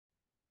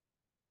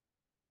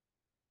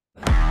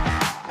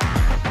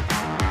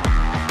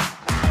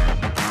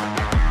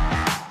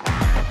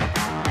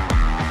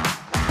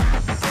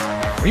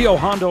Rio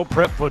Hondo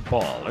Prep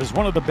Football is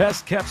one of the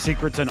best kept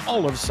secrets in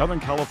all of Southern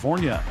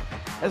California.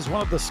 As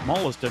one of the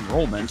smallest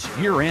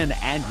enrollments year in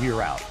and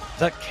year out,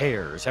 the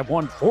Cares have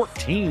won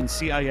 14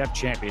 CIF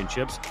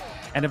championships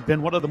and have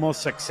been one of the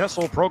most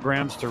successful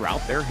programs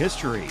throughout their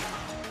history.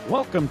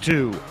 Welcome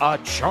to A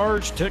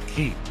Charge to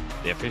Keep,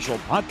 the official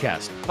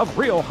podcast of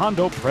Rio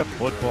Hondo Prep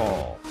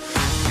Football.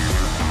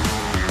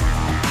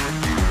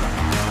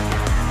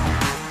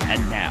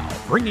 And now,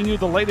 bringing you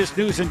the latest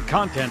news and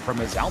content from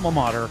his alma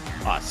mater,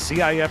 a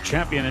CIF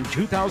champion in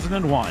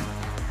 2001.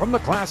 From the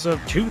class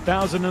of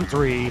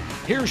 2003,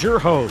 here's your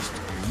host,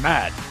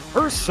 Matt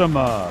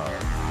Ursima.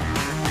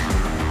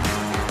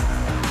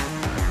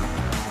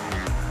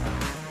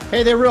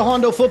 Hey there, Rio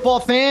Hondo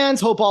football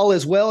fans. Hope all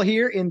is well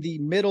here in the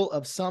middle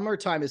of summer.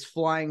 Time is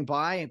flying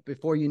by.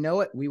 Before you know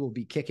it, we will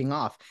be kicking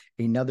off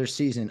another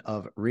season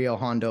of Rio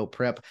Hondo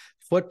Prep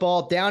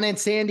Football down in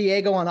San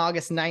Diego on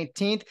August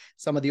 19th.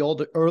 Some of the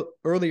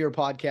earlier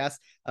podcasts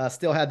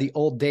still had the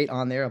old date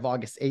on there of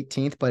August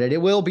 18th, but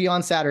it will be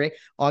on Saturday,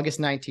 August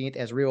 19th,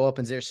 as Rio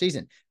opens their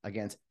season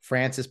against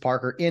Francis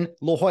Parker in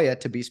La Jolla,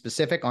 to be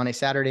specific, on a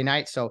Saturday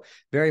night. So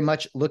very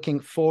much looking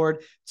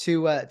forward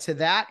to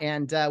that.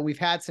 And we've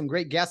had some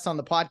great guests on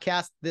the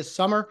podcast this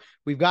summer.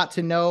 We've got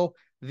to know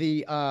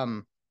the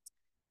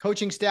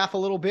coaching staff a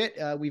little bit.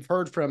 We've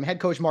heard from head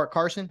coach Mark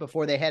Carson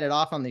before they headed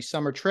off on the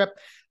summer trip.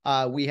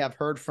 We have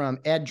heard from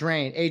Ed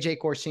Drain, AJ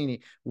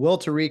Corsini, Will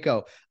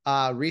Tirico.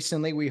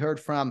 Recently, we heard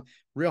from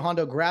Rio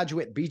Hondo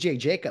graduate BJ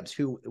Jacobs,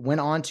 who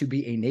went on to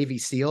be a Navy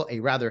SEAL,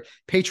 a rather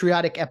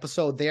patriotic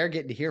episode there,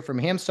 getting to hear from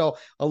him. So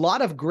a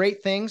lot of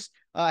great things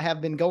have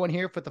been going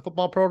here for the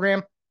football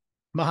program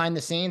behind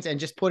the scenes,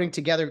 and just putting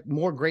together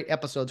more great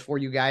episodes for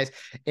you guys.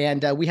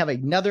 And we have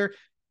another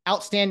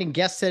outstanding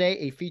guest today,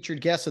 a featured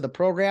guest of the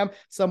program,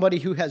 somebody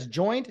who has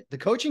joined the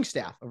coaching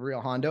staff of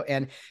Rio Hondo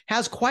and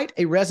has quite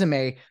a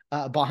resume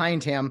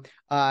behind him.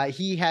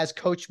 He has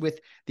coached with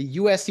the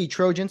USC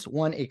Trojans,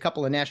 won a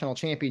couple of national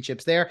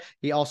championships there.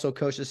 He also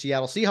coached the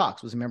Seattle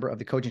Seahawks, was a member of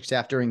the coaching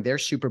staff during their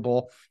Super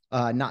Bowl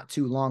not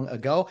too long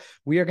ago.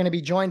 We are going to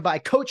be joined by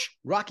Coach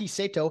Rocky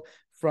Sato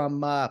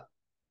from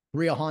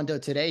Rio Hondo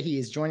today. He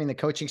is joining the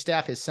coaching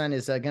staff. His son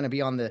is going to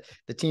be on the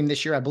team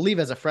this year, I believe,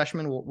 as a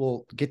freshman.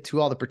 We'll get to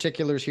all the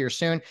particulars here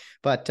soon.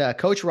 But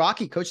Coach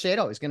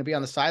Sato is going to be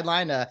on the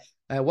sideline.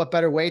 What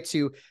better way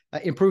to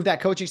improve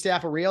that coaching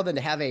staff of Rio than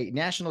to have a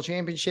national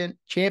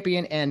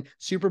champion and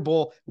Super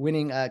Bowl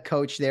winning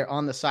coach there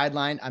on the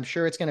sideline? I'm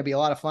sure it's going to be a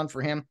lot of fun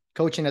for him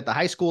coaching at the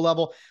high school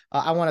level.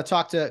 I want to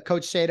talk to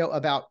Coach Sato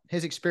about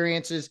his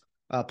experiences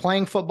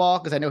playing football,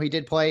 because I know he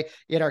did play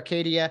at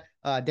Arcadia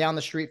down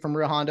the street from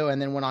Rio Hondo,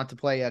 and then went on to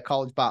play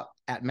college ball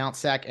at Mount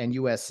Sac and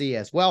USC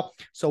as well.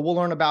 So we'll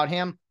learn about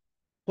him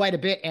quite a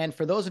bit. And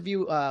for those of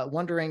you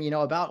wondering,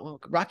 about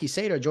Rocky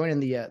Sato joining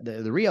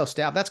the Rio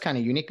staff, that's kind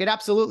of unique. It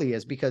absolutely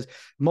is, because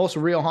most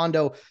Rio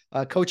Hondo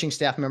coaching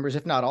staff members,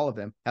 if not all of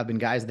them, have been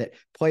guys that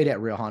played at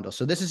Rio Hondo.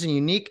 So this is a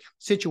unique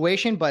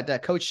situation,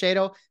 but Coach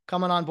Sato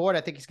coming on board,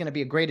 I think he's going to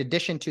be a great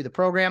addition to the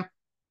program.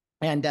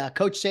 And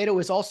Coach Sato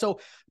is also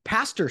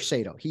Pastor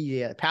Sato.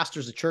 He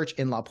pastors a church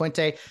in La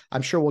Puente.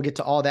 I'm sure we'll get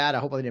to all that. I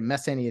hope I didn't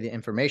mess any of the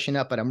information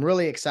up, but I'm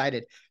really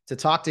excited to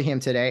talk to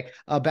him today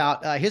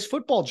about his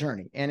football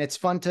journey. And it's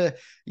fun to,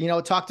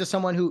 talk to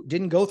someone who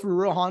didn't go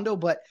through Rio Hondo,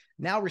 but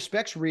now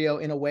respects Rio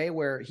in a way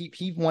where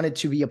he wanted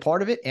to be a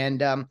part of it.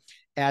 And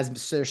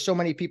as there's so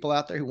many people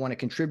out there who want to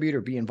contribute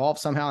or be involved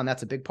somehow, and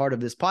that's a big part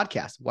of this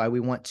podcast, why we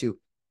want to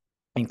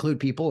include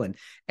people and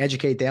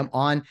educate them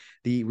on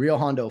the Rio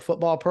Hondo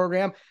football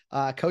program.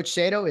 Coach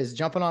Sato is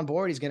jumping on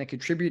board. He's going to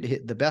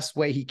contribute the best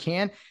way he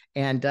can.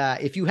 And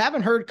if you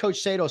haven't heard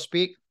Coach Sato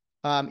speak,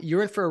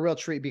 you're in for a real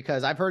treat,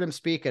 because I've heard him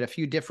speak at a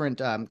few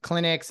different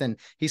clinics, and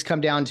he's come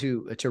down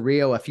to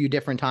Rio a few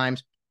different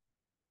times.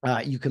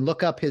 You can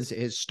look up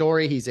his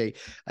story. He's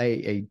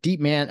a deep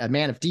man, a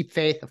man of deep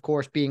faith, of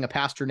course, being a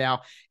pastor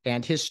now.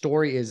 And his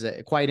story is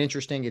quite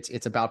interesting.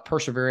 It's about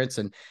perseverance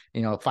and,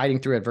 fighting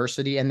through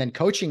adversity, and then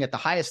coaching at the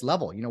highest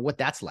level, what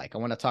that's like. I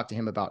want to talk to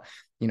him about,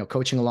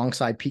 coaching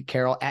alongside Pete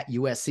Carroll at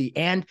USC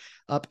and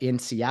up in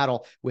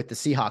Seattle with the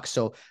Seahawks.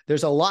 So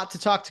there's a lot to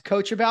talk to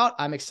Coach about.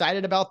 I'm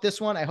excited about this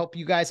one. I hope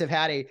you guys have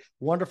had a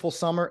wonderful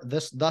summer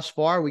thus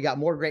far. We got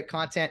more great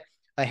content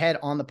ahead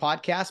on the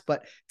podcast,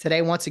 but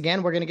today, once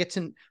again, we're going to get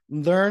to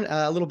learn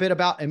a little bit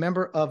about a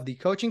member of the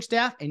coaching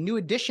staff, a new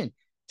addition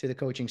to the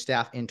coaching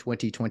staff in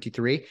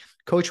 2023,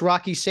 Coach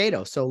Rocky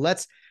Sato. So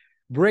let's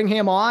bring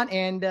him on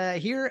and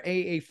hear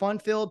a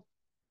fun-filled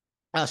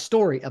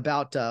story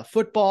about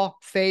football,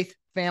 faith,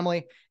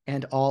 family,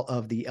 and all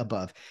of the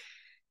above.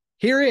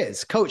 Here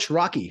is Coach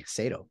Rocky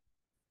Sato.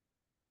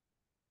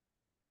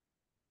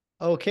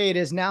 Okay, it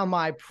is now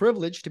my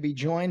privilege to be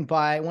joined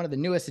by one of the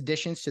newest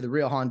additions to the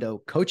Rio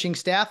Hondo coaching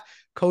staff,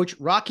 Coach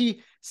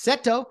Rocky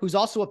Sato, who's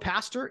also a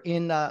pastor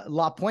in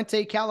La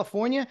Puente,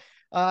 California.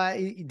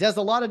 He does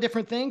a lot of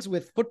different things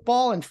with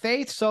football and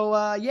faith. So,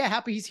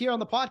 happy he's here on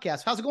the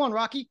podcast. How's it going,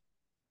 Rocky?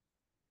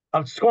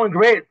 It's going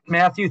great,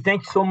 Matthew.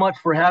 Thank you so much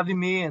for having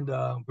me, and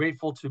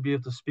grateful to be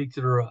able to speak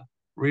to the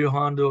Rio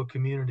Hondo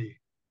community.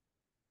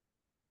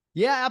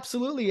 Yeah,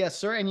 absolutely. Yes,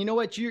 sir. And you know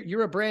what?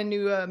 You're a brand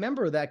new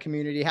member of that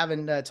community,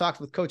 having talked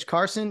with Coach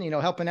Carson,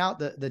 helping out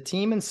the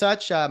team and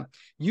such.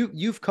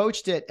 You've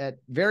coached it at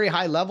very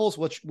high levels,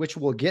 which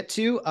we'll get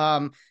to.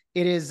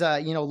 It is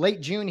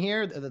late June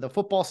here. The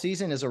football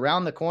season is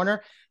around the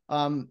corner.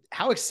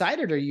 How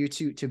excited are you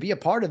to be a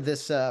part of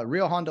this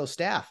Rio Hondo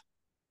staff?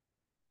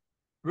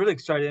 Really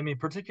excited. I mean,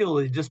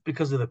 particularly just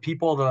because of the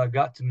people that I've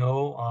got to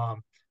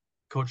know,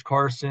 Coach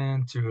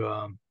Carson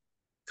to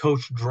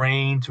Coach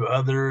Drain to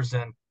others,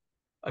 and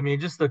I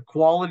mean, just the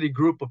quality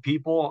group of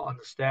people on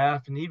the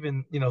staff, and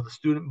even the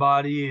student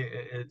body.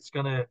 It's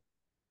gonna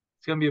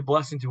be a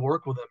blessing to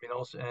work with them,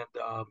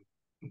 and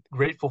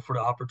grateful for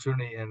the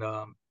opportunity. And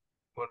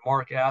when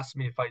Mark asked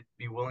me if I'd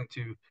be willing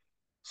to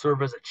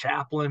serve as a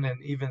chaplain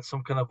and even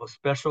some kind of a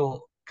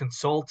special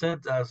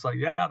consultant, I was like,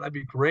 yeah, that'd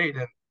be great,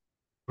 and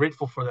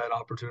grateful for that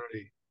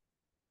opportunity.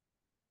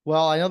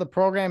 Well, I know the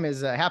program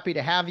is happy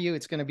to have you.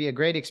 It's going to be a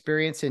great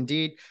experience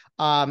indeed.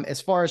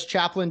 As far as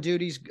chaplain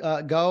duties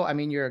go, I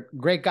mean, you're a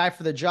great guy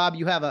for the job.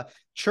 You have a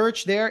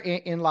church there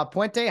in La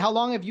Puente. How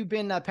long have you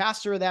been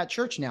pastor of that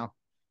church now?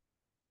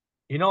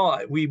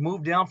 We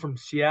moved down from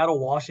Seattle,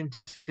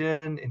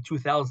 Washington in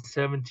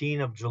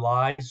 2017 of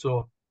July.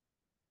 So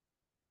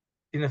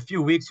in a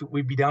few weeks,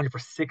 we'd be down here for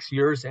 6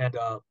 years. And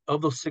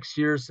of those 6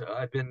 years,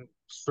 I've been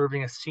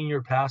serving as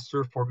senior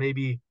pastor for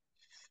maybe,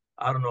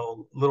 I don't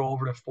know, a little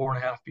over than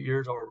 4.5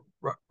 years, or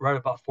right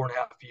about 4.5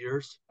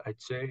 years,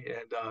 I'd say.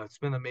 And it's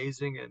been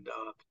amazing, and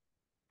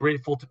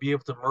grateful to be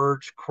able to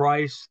merge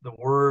Christ, the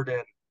Word,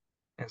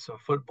 and some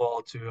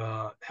football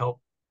to help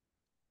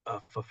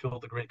fulfill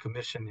the Great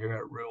Commission here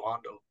at Rio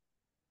Hondo.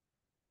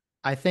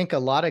 I think a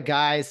lot of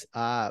guys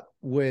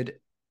would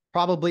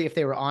probably, if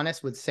they were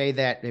honest, would say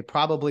that they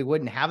probably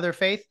wouldn't have their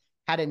faith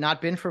had it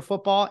not been for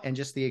football and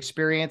just the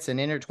experience and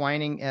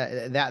intertwining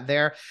that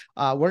there.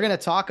 We're going to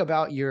talk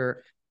about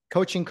your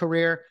coaching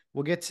career.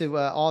 We'll get to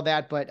all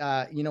that. But,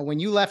 when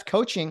you left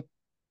coaching,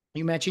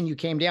 you mentioned you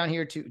came down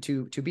here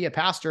to be a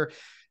pastor.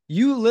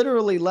 You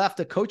literally left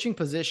a coaching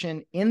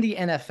position in the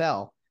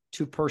NFL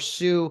to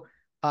pursue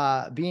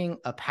being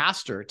a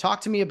pastor.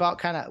 Talk to me about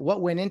kind of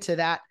what went into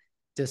that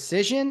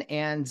decision,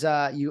 and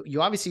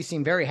you obviously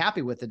seem very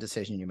happy with the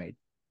decision you made.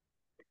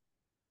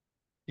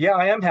 Yeah,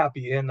 I am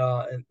happy, and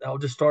I'll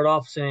just start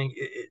off saying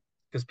it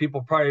because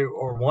people probably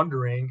are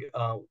wondering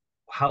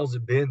how's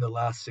it been the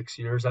last 6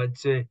 years. I'd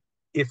say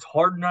it's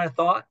harder than I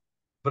thought,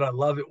 but I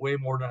love it way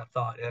more than I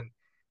thought, and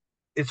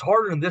it's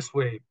harder in this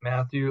way,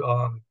 Matthew.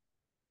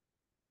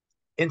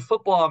 In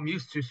football, I'm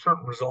used to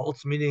certain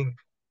results, meaning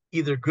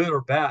either good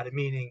or bad,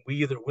 meaning we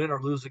either win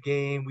or lose a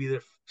game, we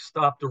either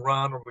stop the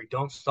run or we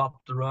don't stop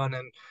the run,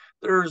 and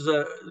there's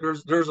a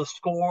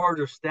score,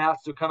 there's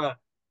stats to kind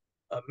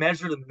of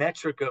measure the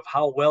metric of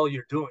how well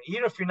you're doing.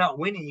 Even if you're not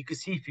winning, you can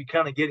see if you're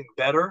kind of getting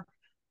better.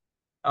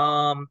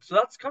 So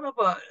that's kind of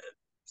a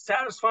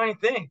satisfying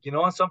thing,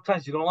 And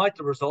sometimes you don't like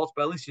the results,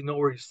 but at least you know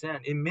where you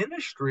stand. In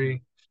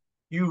ministry,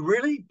 you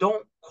really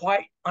don't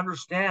quite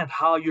understand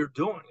how you're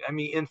doing. I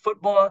mean, in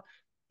football,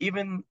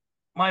 even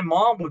my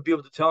mom would be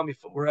able to tell me if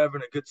we're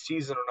having a good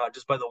season or not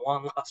just by the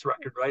one loss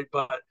record, right?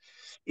 But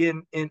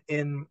in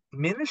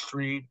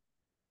ministry,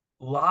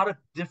 a lot of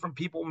different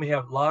people may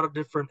have a lot of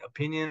different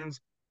opinions,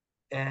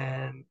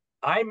 and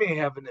I may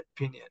have an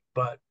opinion,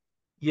 but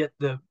yet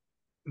the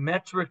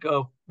metric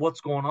of what's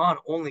going on,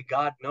 only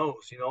God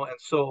knows, And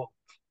so,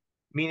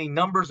 meaning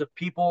numbers of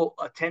people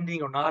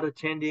attending or not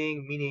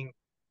attending, meaning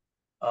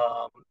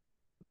um,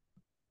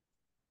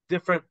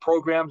 different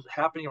programs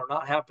happening or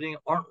not happening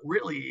aren't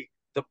really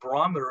the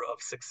barometer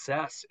of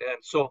success. And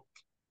so,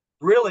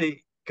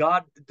 really,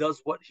 God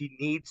does what he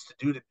needs to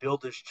do to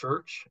build his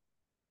church.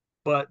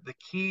 But the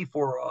key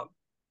for a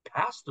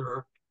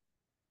pastor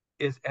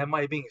is, am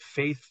I being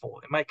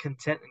faithful? Am I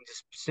content in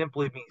just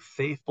simply being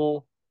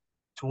faithful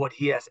to what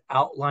he has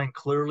outlined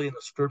clearly in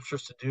the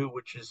scriptures to do,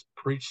 which is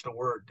preach the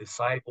word,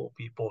 disciple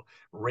people,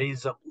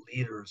 raise up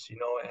leaders,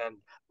 and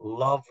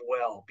love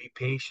well, be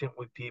patient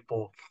with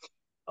people,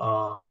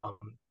 um,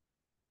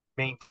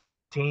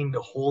 maintain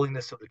the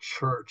holiness of the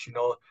church,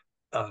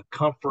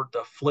 comfort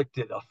the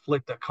afflicted,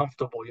 afflict the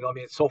comfortable, I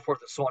mean, so forth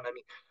and so on. I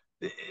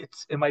mean,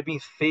 am I being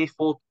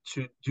faithful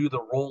to do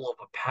the role of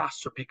a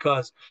pastor?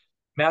 Because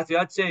Matthew,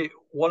 I'd say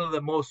one of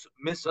the most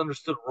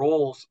misunderstood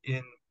roles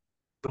in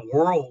the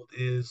world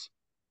is,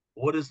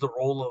 what is the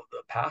role of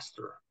the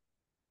pastor?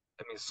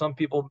 I mean, some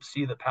people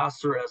see the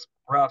pastor as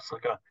perhaps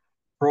like a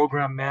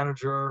program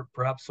manager,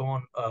 perhaps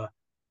someone, uh,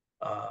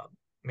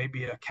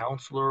 maybe a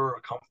counselor,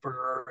 a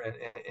comforter, and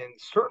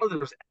certainly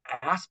there's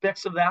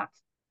aspects of that.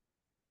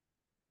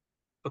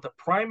 But the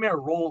primary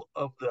role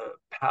of the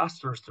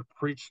pastor is to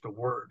preach the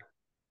word.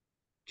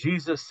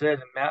 Jesus said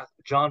in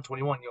John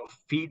 21,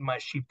 feed my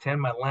sheep,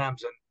 tend my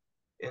lambs.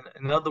 And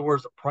in other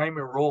words, the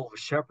primary role of a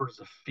shepherd is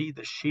to feed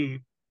the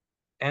sheep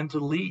and to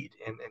lead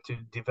and to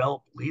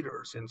develop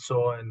leaders.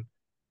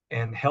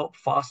 And help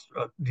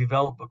foster,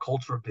 develop a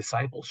culture of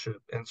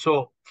discipleship. And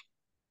so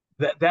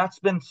that's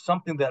been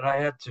something that I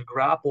had to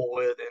grapple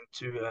with,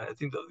 and to I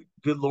think the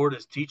good Lord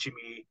is teaching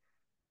me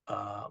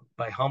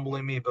by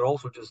humbling me, but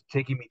also just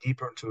taking me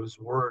deeper into His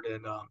Word.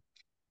 And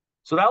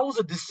so that was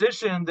a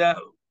decision that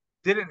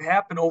didn't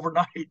happen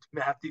overnight,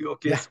 Matthew.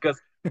 Okay, Yeah. because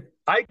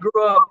I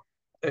grew up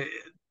uh,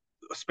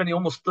 spending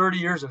almost 30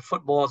 years in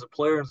football as a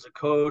player and as a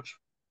coach,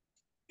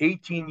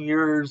 18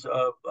 years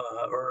of,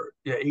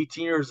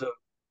 18 years of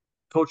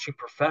coaching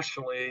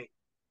professionally,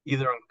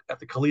 either at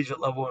the collegiate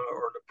level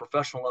or the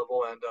professional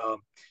level. And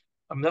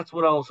I mean, that's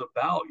what I was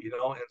about, you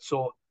know. And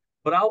so,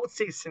 but I would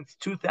say since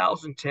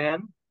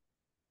 2010,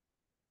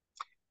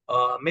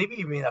 maybe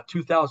even at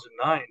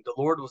 2009, the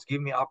Lord was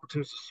giving me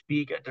opportunities to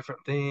speak at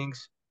different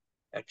things,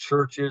 at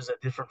churches, at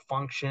different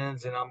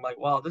functions. And I'm like,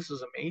 wow, this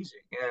is amazing.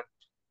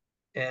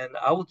 And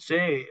I would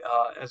say,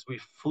 as we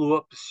flew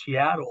up to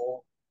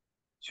Seattle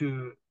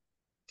to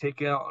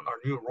take on our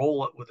new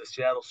role with the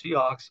Seattle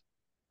Seahawks,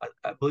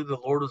 I believe the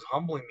Lord was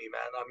humbling me,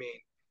 man. I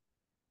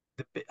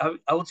mean,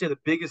 I would say the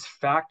biggest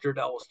factor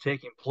that was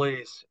taking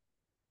place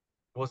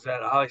was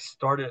that I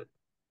started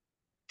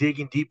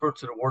digging deeper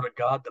into the Word of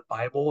God, the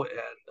Bible. And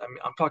I mean,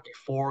 I'm talking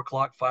 4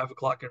 o'clock, 5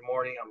 o'clock in the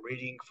morning. I'm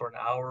reading for an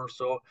hour or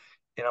so,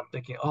 and I'm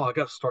thinking, oh, I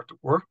got to start to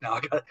work now.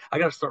 I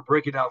got to start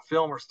breaking down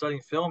film or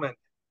studying film. And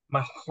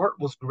my heart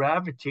was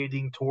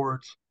gravitating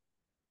towards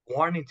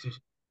wanting to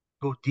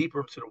go deeper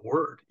into the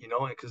Word, you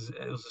know, because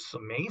it was just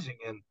amazing.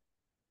 And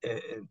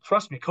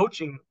trust me,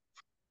 coaching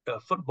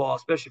football,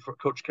 especially for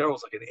Coach Carroll,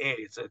 is like an A.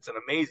 It's an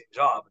amazing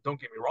job. Don't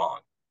get me wrong,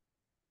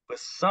 but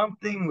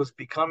something was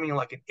becoming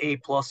like an A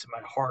plus in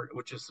my heart,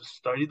 which is to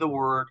study the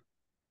Word,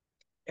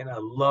 and I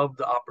love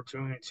the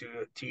opportunity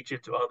to teach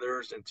it to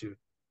others and to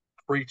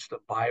preach the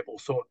Bible.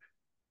 So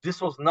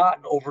this was not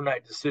an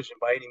overnight decision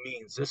by any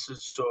means. This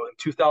is so in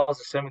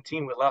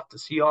 2017 we left the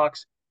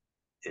Seahawks.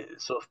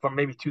 So from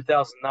maybe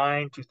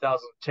 2009,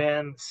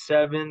 2010,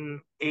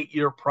 7, 8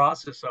 year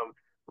process of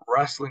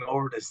wrestling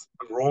over this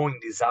growing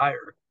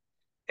desire.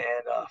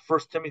 And 1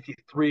 Timothy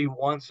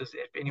 3:1 says,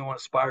 if anyone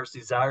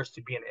desires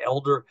to be an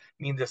elder,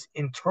 meaning this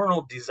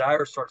internal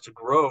desire starts to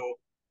grow,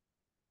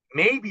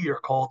 maybe you're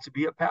called to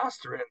be a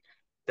pastor. And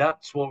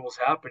that's what was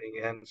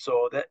happening. And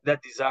so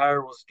that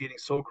desire was getting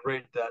so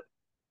great that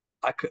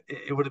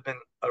it would have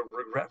been a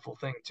regretful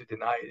thing to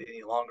deny it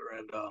any longer.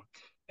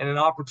 And an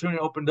opportunity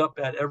opened up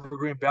at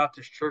Evergreen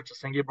Baptist Church in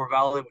San Gabriel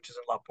Valley, which is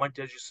in La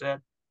Puente, as you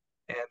said.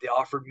 And they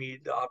offered me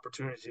the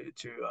opportunity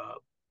to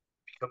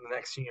become the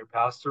next senior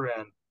pastor.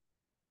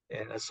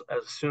 And as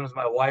soon as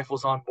my wife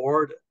was on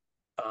board,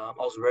 I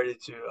was ready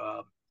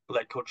to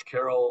let Coach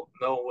Carroll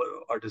know what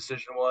our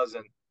decision was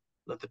and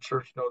let the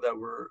church know that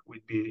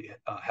we'd be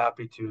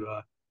happy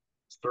to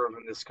serve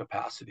in this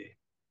capacity.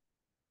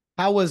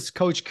 How was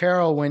Coach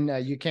Carroll when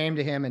you came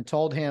to him and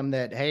told him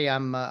that, hey,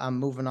 I'm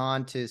moving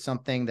on to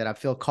something that I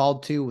feel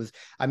called to? Was,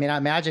 I mean, I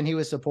imagine he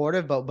was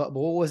supportive, but what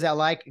was that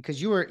like?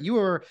 Because you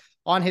were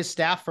on his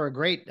staff for a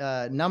great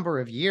number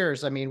of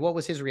years. I mean, what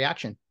was his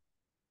reaction?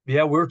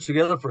 Yeah, we were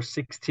together for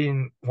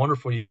 16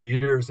 wonderful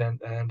years,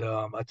 and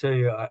I tell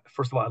you,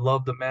 first of all, I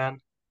love the man,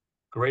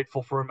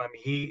 grateful for him. I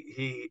mean,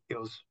 he it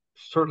was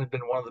certainly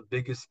been one of the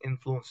biggest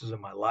influences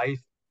in my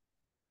life.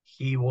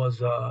 He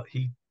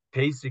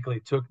basically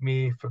took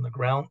me from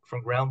ground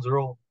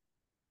zero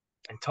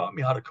and taught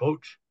me how to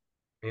coach.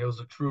 It was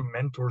a true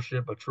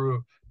mentorship, a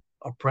true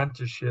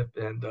apprenticeship,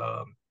 and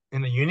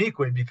in a unique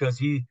way because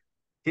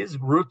his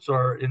roots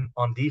are in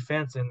on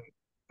defense and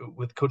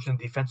with coaching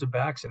defensive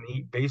backs, and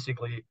he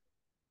basically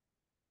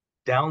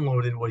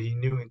downloaded what he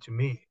knew into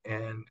me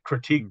and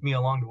critiqued me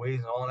along the ways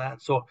and all of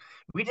that. So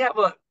we'd have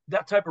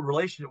that type of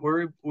relationship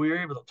where we were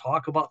able to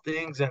talk about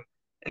things, and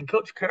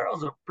Coach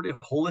Carroll's a pretty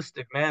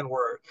holistic man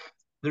where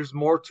there's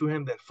more to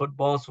him than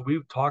football. So we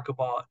would talk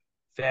about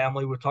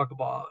family, we would talk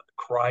about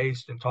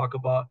Christ and talk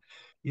about,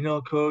 you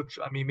know, Coach,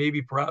 I mean,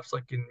 maybe perhaps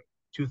like in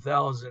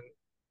 2000,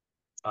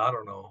 I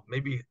don't know,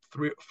 maybe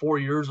 3 or 4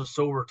 years or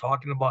so, we're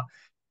talking about,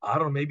 I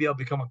don't know, maybe I'll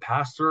become a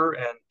pastor.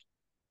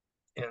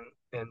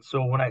 And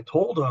so when I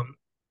told him,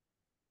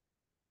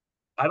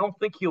 I don't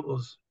think he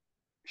was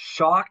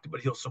shocked,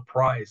 but he was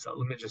surprised.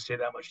 Let me just say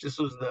that much.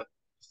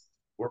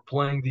 We're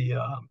playing the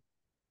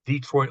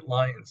Detroit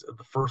Lions of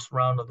the first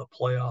round of the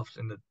playoffs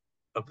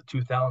of the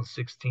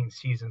 2016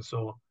 season.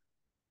 So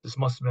this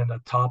must have been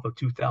the top of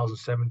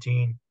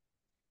 2017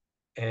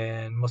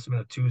 and must have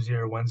been a Tuesday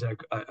or Wednesday.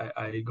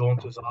 I go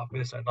into his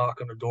office, I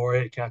knock on the door.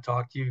 Hey, can I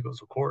talk to you? He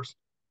goes, of course.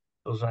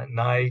 It was at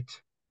night.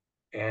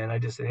 And I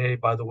just said, hey,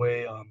 by the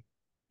way,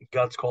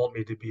 God's called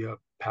me to be a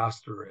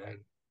pastor and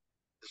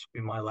this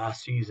will be my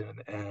last season.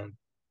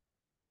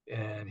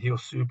 And he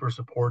was super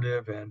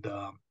supportive and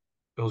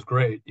it was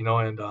great, you know,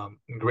 and I'm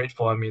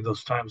grateful. I mean,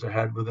 those times I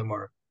had with him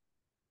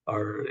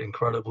are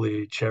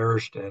incredibly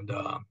cherished. And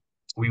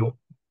we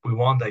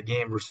won that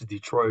game versus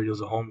Detroit. It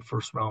was a home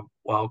first round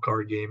wild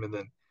card game, and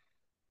then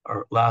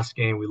our last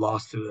game we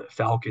lost to the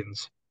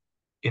Falcons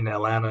in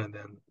Atlanta, and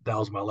then that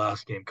was my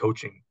last game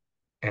coaching.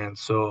 And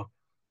so,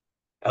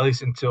 at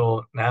least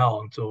until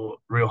now, until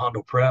Rio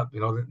Hondo Prep,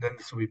 you know, then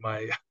this will be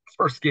my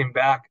first game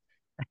back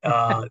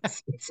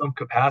in some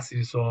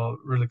capacity. So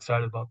really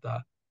excited about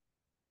that.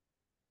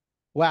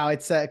 Wow,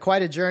 it's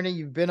quite a journey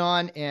you've been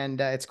on,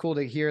 and it's cool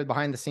to hear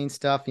behind the scenes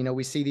stuff. You know,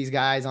 we see these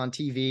guys on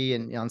TV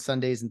and on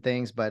Sundays and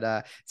things, but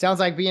it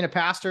sounds like being a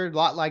pastor, a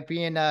lot like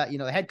being,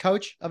 the head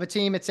coach of a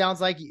team. It sounds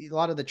like a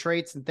lot of the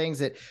traits and things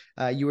that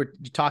you were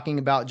talking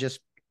about, just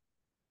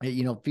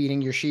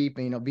feeding your sheep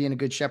and being a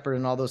good shepherd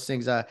and all those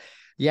things.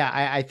 Yeah,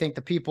 I think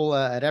the people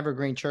at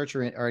Evergreen Church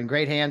are in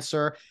great hands,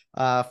 sir.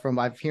 From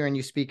I've hearing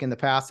you speak in the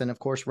past, and of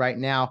course right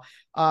now.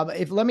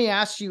 If let me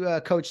ask you,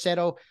 Coach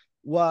Seto,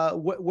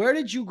 where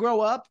did you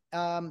grow up?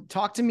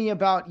 Talk to me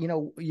about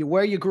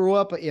where you grew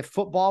up. If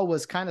football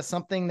was kind of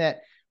something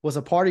that was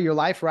a part of your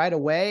life right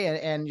away,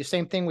 and the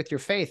same thing with your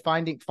faith,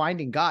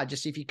 finding God.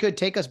 Just if you could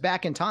take us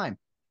back in time.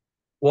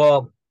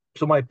 Well,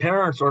 so my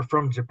parents are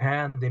from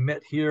Japan. They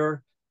met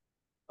here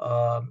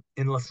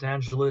in Los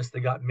Angeles.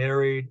 They got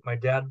married. My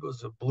dad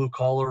was a blue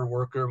collar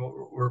worker.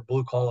 We're a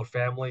blue collar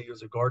family. He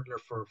was a gardener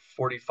for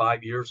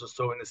 45 years or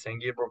so in the San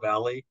Gabriel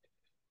Valley.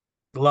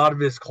 A lot of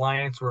his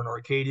clients were in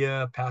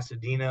Arcadia,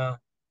 Pasadena,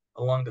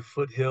 along the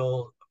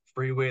Foothill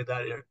Freeway,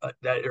 that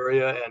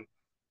area. And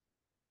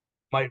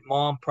my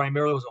mom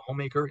primarily was a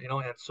homemaker,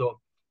 and so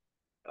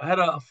I had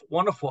a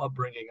wonderful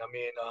upbringing. I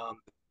mean,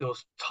 it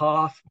was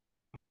tough.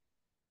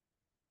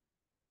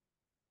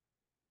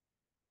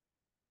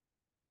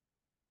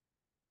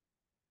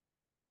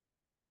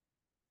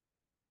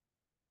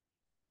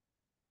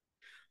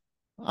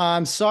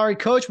 I'm sorry,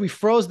 Coach. We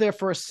froze there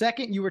for a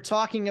second. You were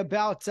talking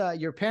about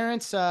your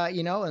parents,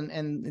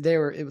 and they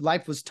were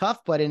life was tough,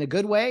 but in a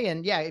good way.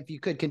 And yeah, if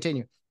you could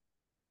continue.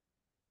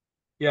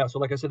 Yeah, so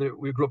like I said,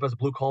 we grew up as a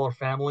blue collar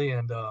family,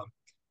 and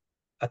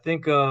I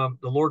think the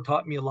Lord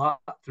taught me a lot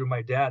through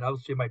my dad. I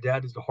would say my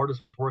dad is the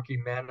hardest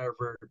working man I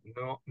ever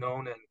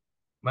known, and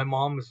my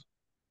mom is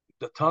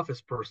the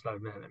toughest person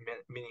I've met,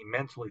 meaning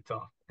mentally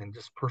tough and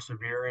just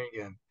persevering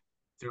and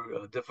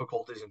through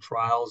difficulties and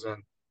trials.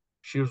 And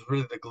she was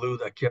really the glue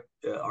that kept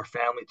our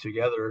family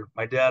together.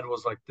 My dad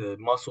was like the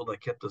muscle that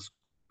kept us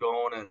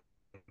going. And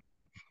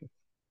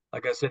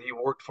like I said, he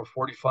worked for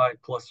 45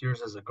 plus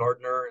years as a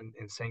gardener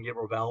in San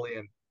Gabriel Valley,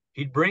 and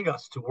he'd bring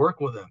us to work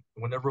with him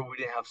whenever we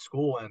didn't have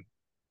school.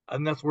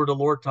 And that's where the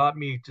Lord taught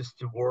me just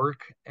to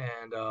work,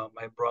 and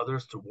my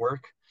brothers to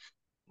work.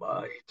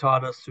 He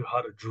taught us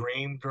how to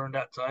dream during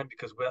that time,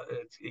 because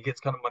it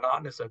gets kind of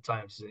monotonous at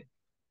times,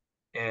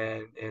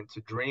 and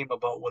to dream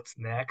about what's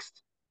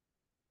next.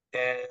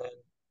 And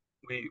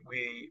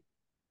we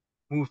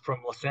moved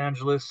from Los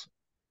Angeles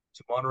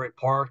to Monterey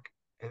Park,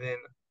 and then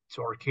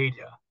to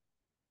Arcadia.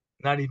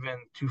 Not even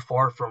too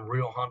far from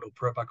Rio Hondo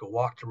Prep. I could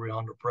walk to Rio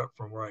Hondo Prep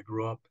from where I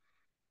grew up,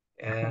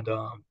 and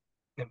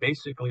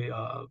basically,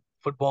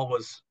 football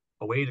was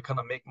a way to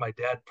kind of make my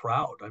dad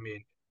proud. I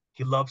mean,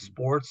 he loved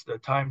sports. The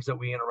times that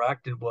we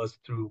interacted was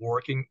through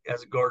working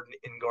as a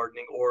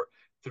gardening or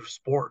through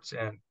sports,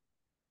 and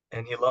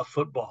he loved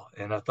football.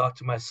 And I thought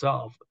to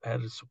myself, I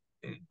had this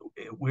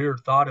weird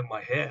thought in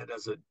my head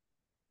as a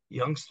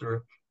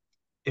youngster: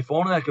 if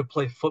only I could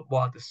play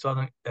football at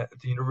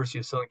the University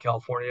of Southern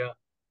California,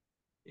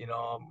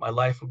 my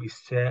life would be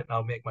set, and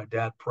I'll make my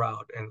dad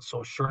proud. And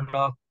so, sure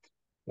enough,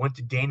 went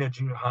to Dana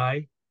Junior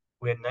High.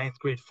 We had ninth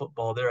grade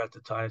football there at the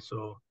time.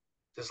 So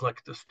this is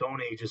like the Stone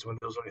Ages when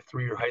there was only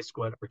 3 year high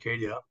school at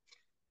Arcadia.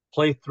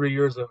 Played 3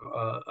 years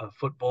of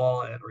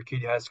football at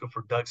Arcadia High School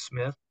for Doug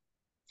Smith.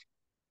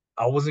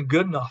 I wasn't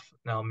good enough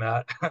now,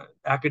 Matt,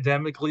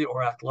 academically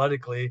or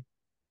athletically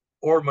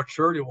or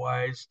maturity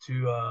wise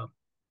to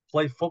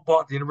play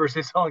football at the University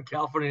of Southern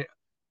California.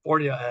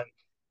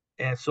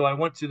 And so I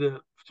went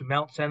to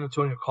Mount San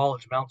Antonio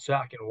College, Mount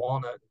Sac in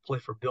Walnut, and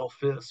played for Bill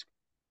Fisk,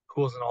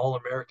 who was an All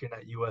American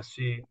at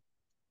USC.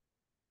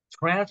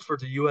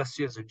 Transferred to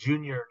USC as a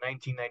junior in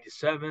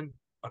 1997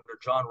 under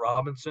John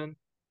Robinson.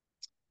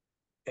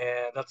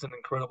 And that's an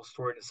incredible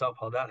story in itself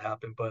how that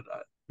happened. But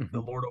the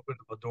Lord opened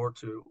up a door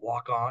to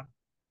walk on.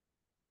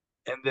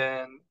 And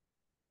then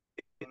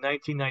in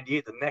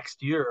 1998, the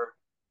next year,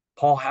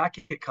 Paul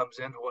Hackett comes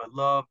in, who I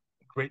love,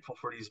 grateful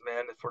for these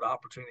men and for the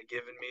opportunity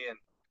given me. And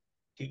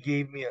he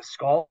gave me a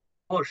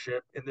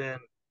scholarship. And then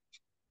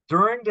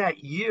during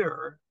that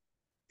year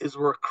is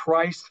where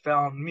Christ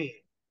found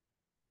me.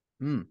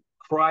 Mm.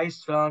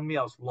 Christ found me.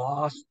 I was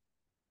lost.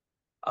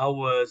 I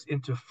was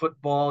into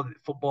football.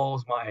 Football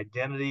was my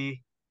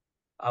identity.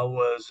 I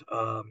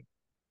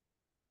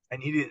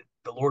needed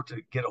the Lord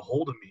to get a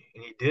hold of me,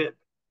 and He did.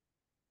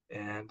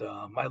 And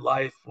my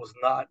life was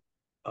not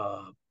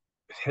uh,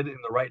 headed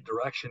in the right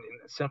direction, in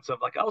the sense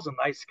of, like, I was a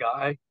nice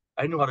guy.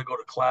 I knew how to go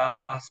to class,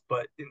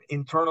 but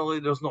internally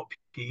there was no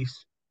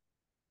peace.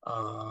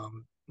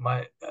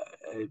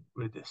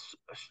 With this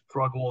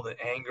struggle with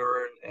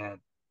anger,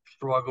 and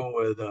struggle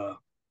with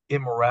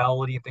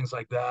immorality and things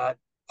like that,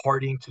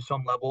 partying to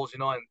some levels,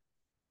 and I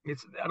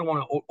don't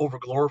want to over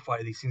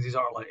glorify these things. These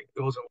aren't like,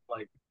 it wasn't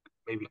like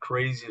maybe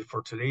crazy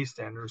for today's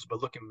standards,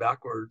 but looking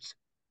backwards,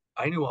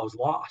 I knew I was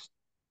lost.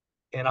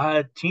 And I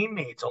had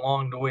teammates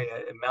along the way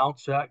at Mount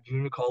Sac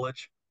Junior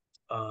College.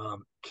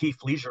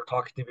 Keith Leisure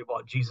talking to me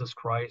about Jesus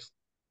Christ.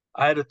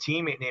 I had a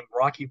teammate named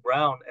Rocky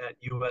Brown at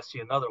USC,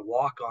 another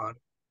walk on.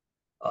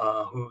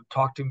 who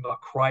talked to me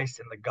about Christ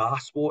and the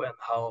gospel and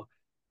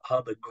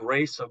how the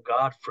grace of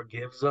God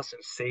forgives us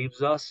and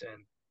saves us,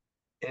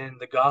 and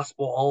the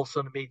gospel all of a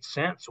sudden made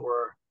sense.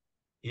 Where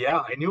yeah,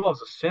 I knew I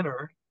was a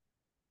sinner,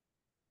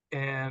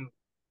 and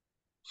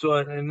so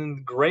and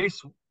then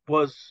grace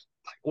was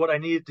like what I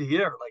needed to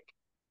hear. Like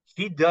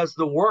he does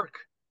the work.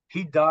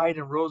 He died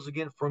and rose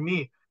again for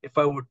me. If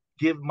I would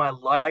give my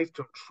life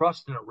to him,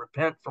 trust in him,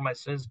 repent for my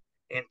sins,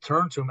 and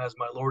turn to him as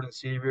my Lord and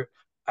Savior,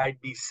 I'd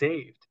be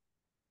saved.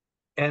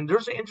 And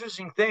there's an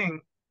interesting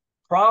thing.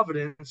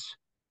 Providence,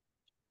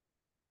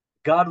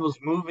 God was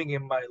moving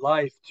in my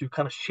life to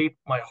kind of shape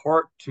my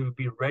heart to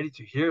be ready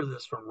to hear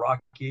this from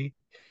Rocky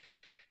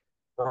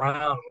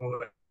Brown,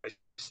 who I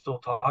still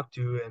talk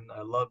to and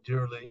I love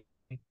dearly.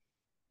 It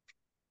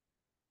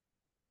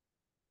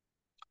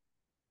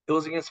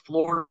was against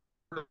Florida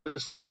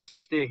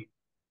State,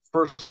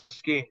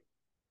 first game.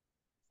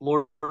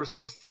 Florida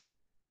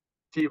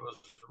State was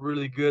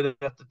really good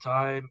at the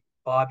time.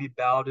 Bobby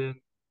Bowden.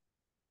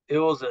 It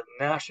was a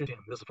national team.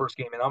 This is the first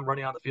game, and I'm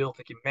running on the field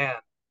thinking, man,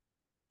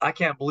 I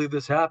can't believe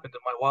this happened.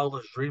 And my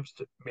wildest dreams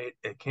made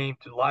it came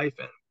to life.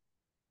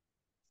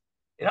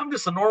 And I'm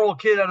just a normal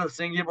kid out of the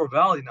San Gabriel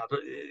Valley now.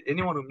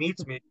 Anyone who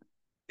meets me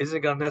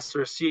isn't going to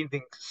necessarily see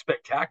anything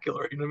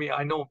spectacular. You know what I mean?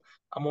 I know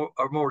I'm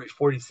already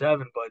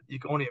 47, but you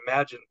can only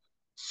imagine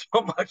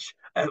so much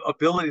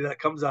ability that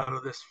comes out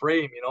of this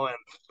frame, you know.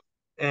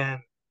 And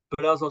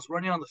but as I was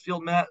running on the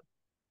field, Matt,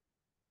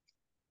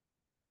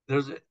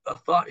 there's a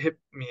thought hit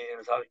me, and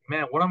it's like,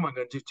 man, what am I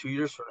going to do 2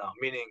 years from now?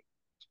 Meaning,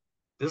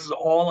 this is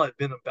all I've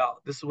been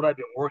about. This is what I've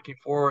been working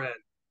for, and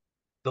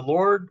the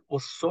Lord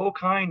was so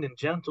kind and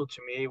gentle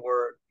to me,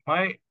 where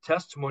my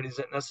testimony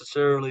isn't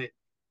necessarily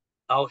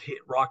I'll hit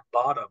rock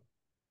bottom.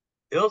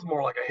 It was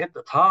more like I hit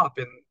the top,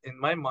 and in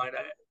my mind,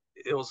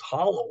 it was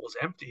hollow, it was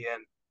empty,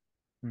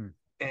 Hmm.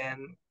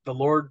 and the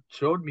Lord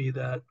showed me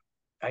that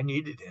I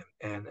needed Him.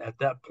 And at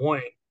that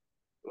point,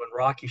 when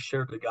Rocky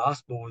shared the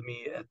gospel with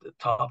me at the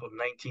top of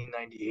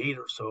 1998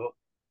 or so,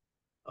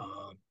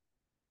 um,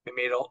 it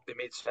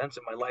made sense,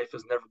 and my life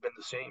has never been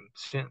the same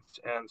since.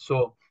 And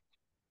so,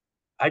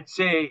 I'd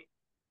say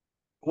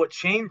what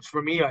changed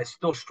for me, I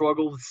still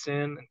struggled with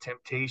sin and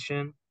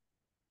temptation,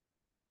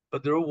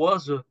 but there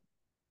was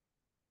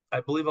I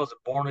believe I was a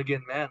born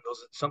again man. There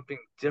was something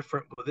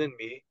different within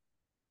me.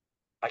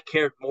 I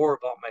cared more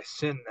about my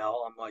sin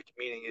now. I'm like,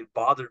 meaning it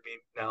bothered me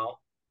now.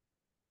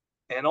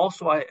 And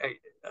also, a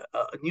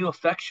new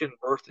affection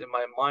birthed in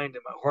my mind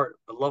and my heart,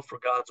 a love for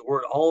God's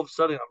word. All of a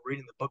sudden, I'm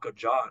reading the book of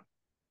John,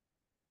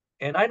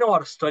 and I know how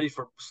to study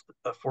for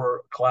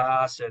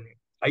class. And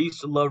I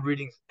used to love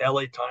reading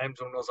L.A. Times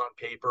when it was on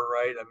paper,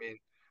 right? I mean,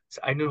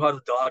 I knew how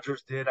the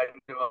Dodgers did. I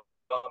knew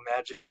how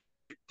Magic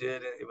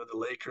did with the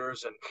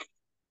Lakers, and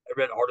I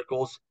read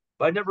articles,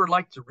 but I never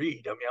liked to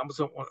read. I mean, I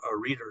wasn't a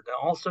reader. Now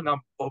all of a sudden,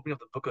 I'm opening up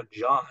the book of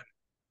John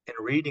and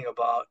reading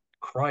about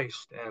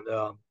Christ,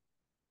 and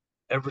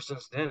ever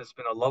since then, it's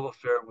been a love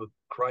affair with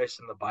Christ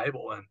and the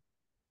Bible, and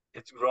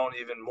it's grown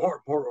even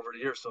more over the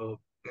years. So,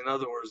 in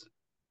other words,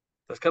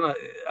 that's kind of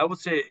I would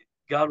say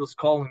God was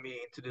calling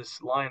me into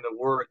this line of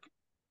work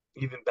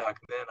even back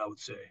then. I would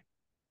say.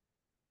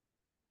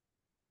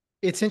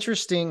 It's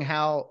interesting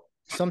how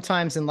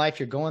sometimes in life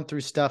you're going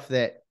through stuff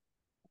that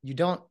you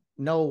don't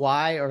know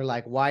why, or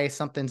like why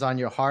something's on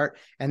your heart,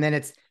 and then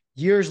it's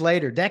years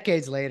later,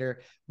 decades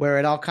later, where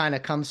it all kind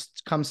of comes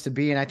to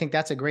be. And I think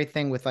that's a great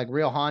thing with like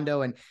Real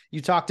Hondo. And you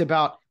talked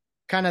about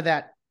kind of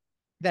that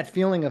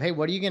feeling of, hey,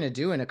 what are you going to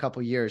do in a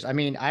couple years? I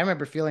mean, I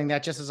remember feeling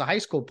that just as a high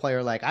school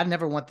player, like I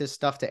never want this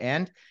stuff to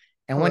end,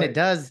 and when it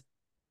does,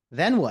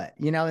 then what?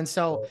 And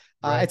so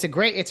Right. it's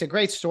a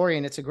great story,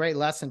 and it's a great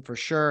lesson for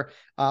sure.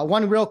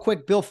 One real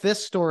quick Bill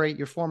Fisk story,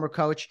 your former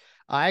coach.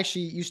 I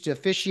actually used to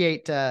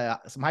officiate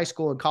some high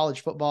school and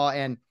college football,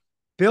 and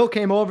Bill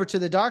came over to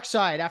the dark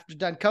side after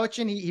done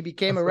coaching. He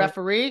became That's a right.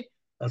 referee.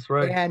 That's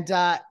right. And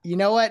you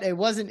know what? It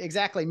wasn't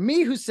exactly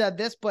me who said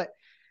this, but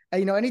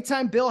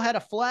anytime Bill had a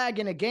flag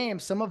in a game,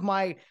 some of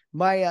my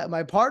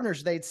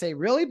partners, they'd say,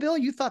 "Really, Bill?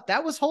 You thought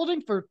that was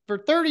holding for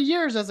 30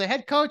 years as a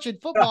head coach in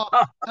football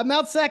at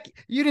Mount Sec?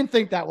 You didn't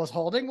think that was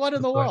holding? What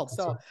in That's the right. world?" That's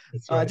So right.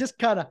 That's right. just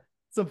kind of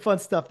some fun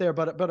stuff there,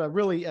 but a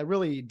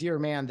really dear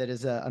man that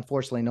is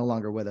unfortunately no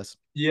longer with us.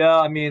 Yeah,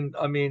 I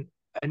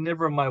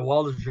never in my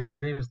wildest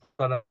dreams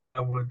thought I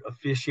would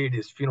officiate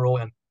his funeral,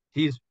 and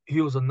he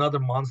was another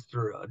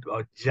monster,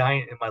 a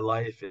giant in my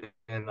life,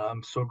 and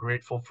I'm so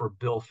grateful for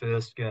Bill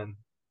Fisk. And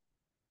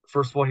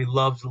first of all, he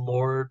loves the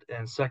Lord,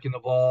 and second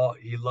of all,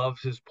 he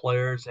loves his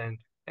players and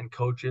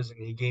coaches, and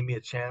he gave me a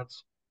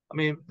chance. I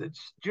mean, the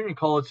junior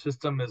college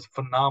system is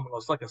phenomenal.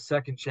 It's like a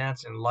second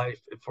chance in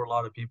life for a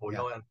lot of people,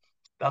 Yeah. and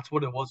that's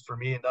what it was for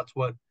me, and that's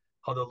what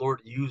how the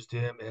Lord used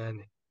him,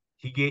 and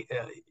he gave,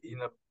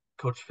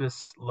 Coach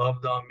Fisk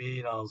loved on me,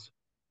 and I was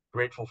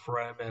grateful for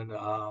him, and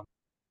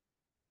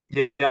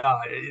yeah,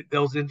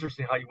 that was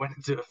interesting how you went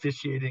into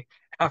officiating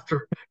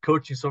after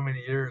coaching so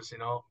many years.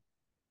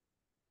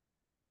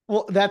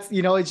 Well, that's,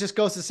 it just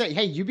goes to say,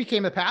 hey, you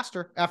became a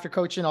pastor after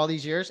coaching all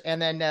these years.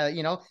 And then,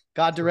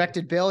 God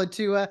directed Bill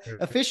into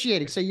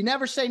officiating. So you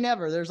never say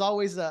never. There's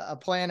always a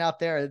plan out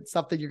there. It's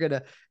something you're going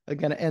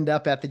to end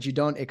up at that you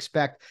don't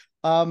expect.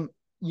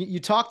 You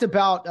talked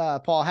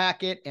about Paul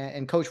Hackett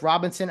and Coach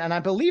Robinson, and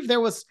I believe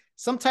there was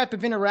some type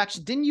of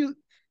interaction. Didn't you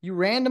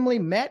randomly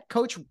met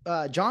Coach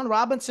John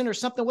Robinson or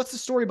something? What's the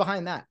story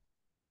behind that?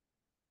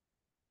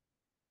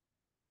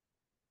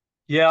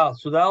 Yeah,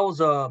 so that was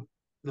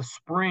the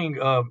spring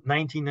of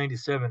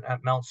 1997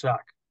 at Mount San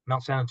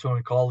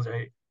Antonio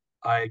College.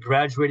 I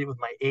graduated with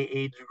my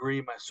AA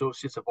degree, my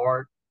Associates of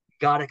Art,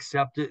 got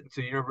accepted into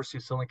the University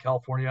of Southern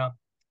California.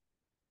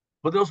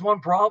 But there was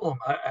one problem.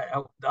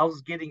 I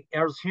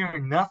was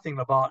hearing nothing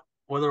about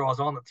whether I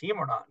was on the team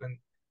or not. And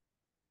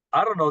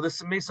I don't know,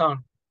 this may sound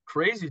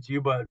crazy to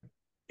you, but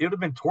it would have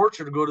been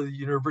torture to go to the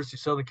University of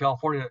Southern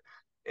California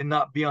and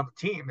not be on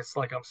the team. It's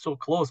like I'm so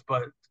close,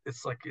 but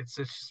it's like it's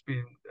just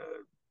been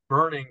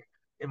burning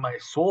in my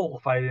soul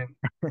if I didn't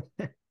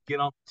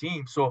get on the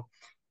team. So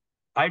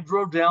I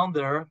drove down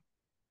there,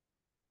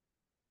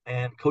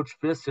 and Coach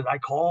Fisk said I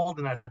called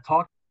and I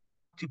talked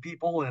to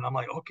people, and I'm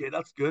like, okay,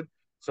 that's good.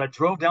 So I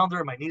drove down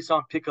there in my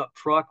Nissan pickup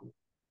truck,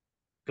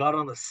 got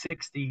on the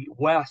 60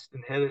 West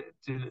and headed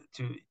to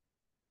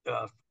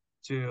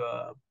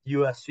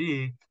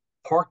USC,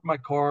 parked my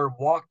car,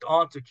 walked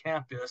onto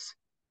campus,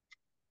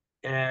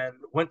 and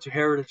went to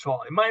Heritage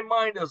Hall. In my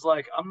mind, I was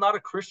like, I'm not a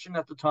Christian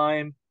at the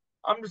time.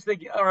 I'm just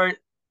thinking, all right,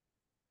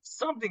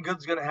 something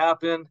good's going to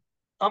happen.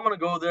 I'm going to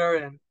go there,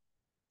 and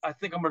I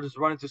think I'm going to just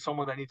run into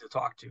someone I need to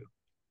talk to.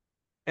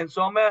 And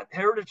so I'm at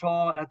Heritage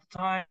Hall. At the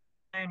time,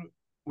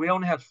 we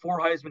only had 4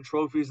 Heisman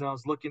trophies, and I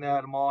was looking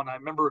at them all. And I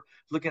remember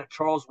looking at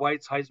Charles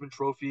White's Heisman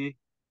trophy,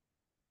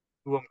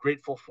 who I'm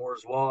grateful for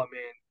as well. I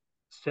mean,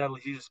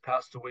 sadly, he just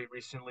passed away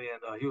recently,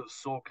 and he was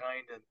so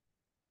kind. And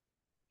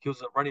he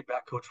was a running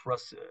back coach for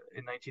us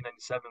in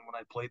 1997 when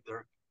I played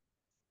there.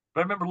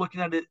 But I remember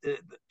looking at it,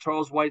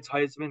 Charles White's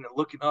Heisman, and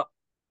looking up,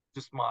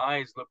 just my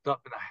eyes looked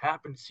up, and I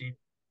happened to see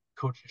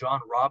Coach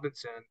John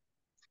Robinson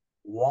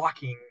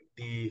walking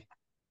the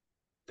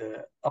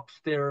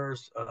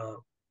upstairs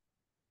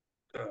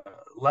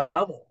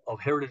level of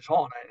Heritage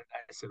Hall. And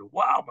I said,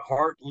 wow, my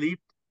heart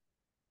leaped.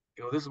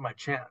 This is my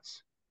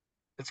chance.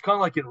 It's kind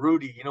of like in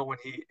Rudy, when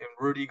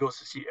Rudy goes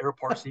to see Air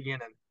Parsegian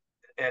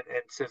and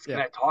says, can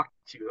I talk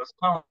to you? It's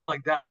kind of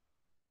like that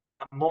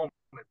moment.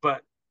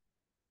 But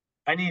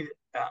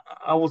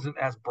I wasn't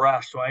as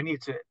brash, so I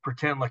need to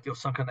pretend like it was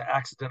some kind of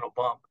accidental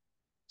bump.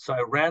 So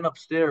I ran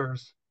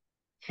upstairs,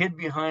 hid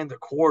behind the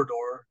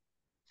corridor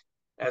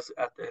as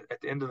at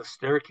the end of the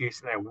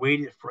staircase, and I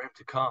waited for him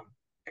to come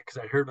because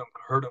I heard him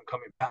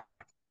coming back.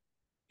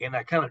 And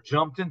I kind of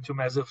jumped into him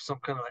as if some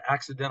kind of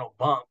accidental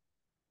bump.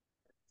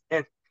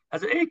 And I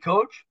said, hey,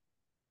 coach,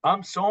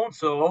 I'm so and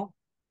so.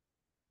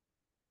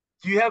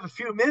 Do you have a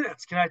few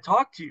minutes? Can I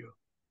talk to you?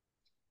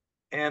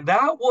 And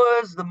that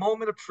was the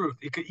moment of truth.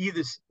 It could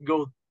either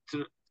go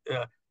to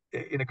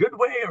in a good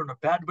way or in a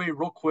bad way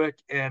real quick.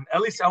 And at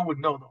least I would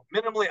know, though.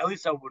 Minimally, at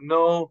least I would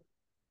know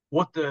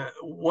what the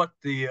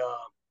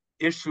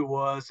issue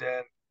was.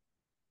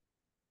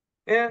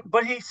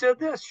 But he said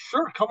this,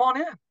 sure, come on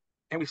in.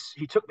 And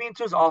he took me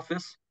into his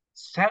office,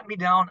 sat me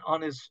down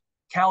on his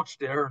couch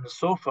there, on the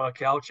sofa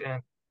couch,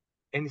 and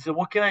he said,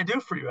 what can I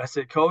do for you? I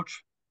said,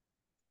 Coach,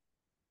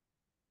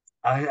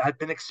 I've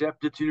been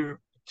accepted to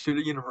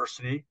the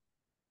university.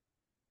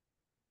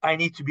 I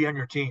need to be on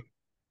your team.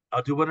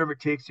 I'll do whatever it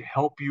takes to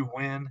help you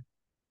win.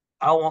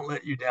 I won't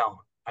let you down.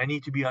 I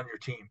need to be on your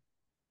team.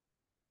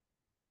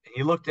 And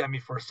he looked at me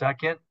for a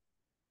second.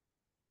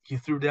 He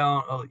threw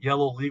down a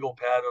yellow legal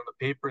pad on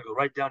the paper and go,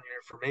 write down your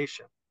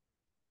information.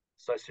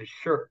 So I said,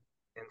 sure.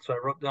 And so I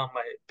wrote down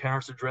my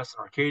parents' address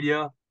in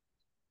Arcadia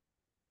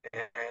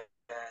and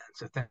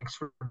said, thanks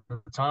for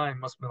the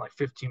time. Must have been like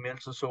 15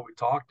 minutes or so. We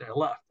talked and I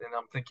left. And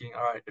I'm thinking,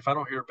 all right, if I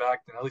don't hear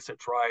back, then at least I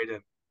tried.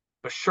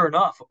 But sure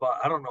enough, about,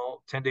 I don't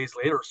know, 10 days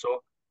later or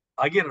so,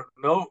 I get a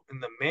note in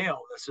the mail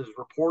that says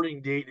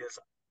reporting date is,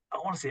 I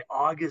want to say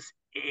August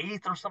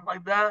 8th or something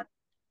like that,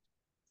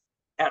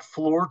 at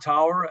Floor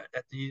Tower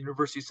at the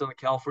University of Southern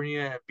California,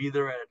 and be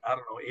there at, I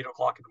don't know, 8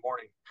 o'clock in the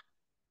morning.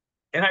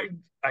 And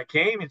I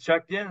came and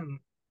checked in, and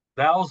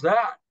that was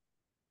that.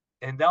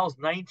 And that was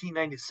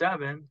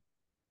 1997.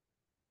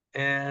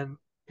 And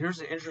here's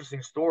an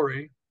interesting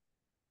story.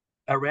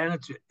 I ran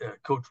into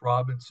Coach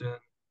Robinson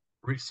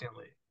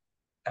recently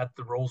at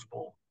the Rose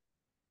Bowl.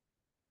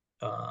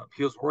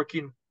 He was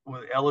working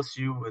with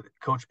LSU with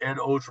Coach Ed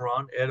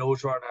Ogeron. Ed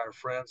Ogeron and I are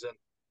friends, and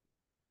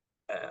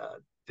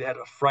they had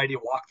a Friday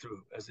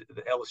walkthrough as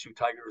the LSU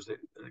Tigers that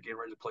are getting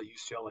ready to play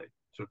UCLA.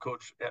 So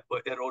Coach Ed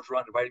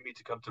Ogeron invited me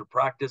to come to the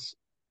practice.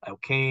 I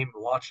came,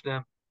 watched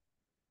them,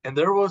 and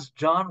there was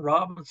John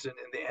Robinson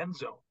in the end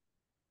zone.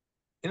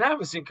 And I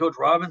haven't seen Coach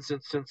Robinson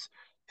since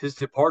his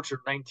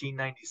departure in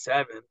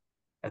 1997,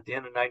 at the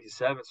end of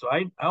 97. So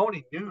I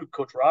only knew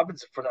Coach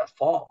Robinson for that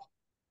fall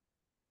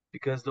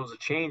because there was a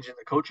change in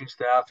the coaching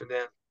staff. And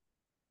then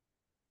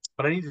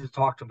but I needed to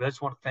talk to him. I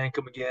just want to thank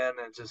him again,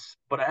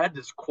 but I had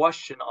this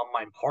question on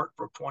my heart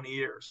for 20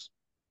 years.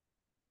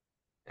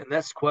 And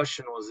this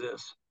question was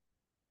this: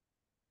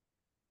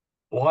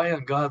 why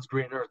on God's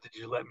green earth did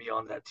you let me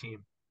on that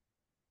team?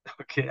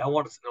 Okay, I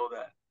wanted to know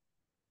that.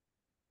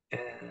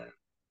 And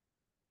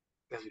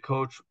as a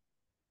coach,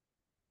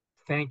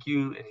 thank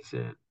you. And he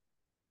said,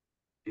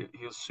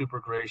 he was super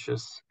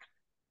gracious.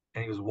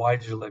 And he goes, why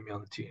did you let me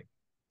on the team?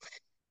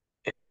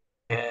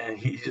 And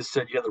he just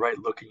said, you have the right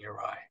look in your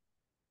eye.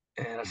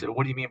 And I said,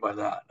 what do you mean by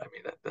that? I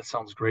mean, that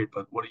sounds great,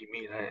 but what do you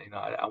mean?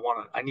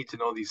 I need to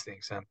know these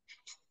things. And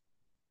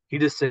he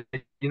just said,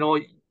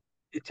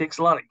 it takes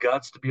a lot of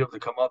guts to be able to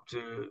come up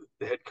to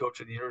the head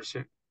coach of the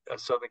University of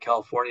Southern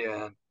California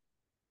and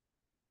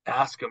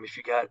ask him if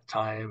you got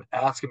time,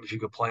 ask him if you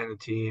could play on the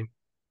team.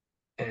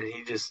 And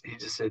he just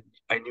said,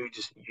 I knew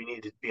you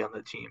needed to be on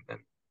the team. And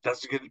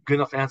that's a good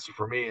enough answer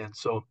for me. And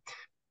so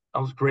I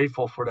was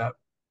grateful for that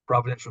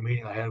providential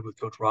meeting I had with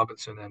Coach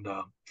Robinson, and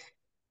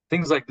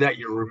things like that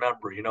you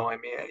remember, I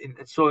mean,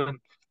 and so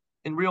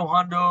in Rio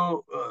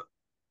Hondo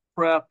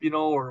prep,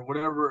 or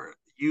whatever,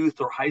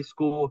 youth or high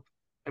school,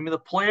 I mean, the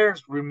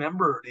players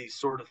remember these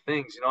sort of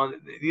things.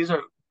 These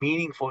are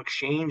meaningful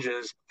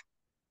exchanges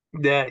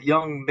that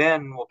young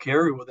men will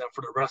carry with them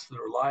for the rest of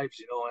their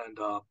lives. And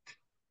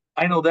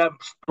I know that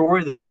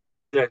story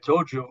that I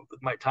told you,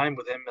 my time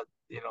with him,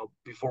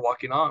 before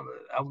walking on,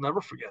 I'll never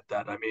forget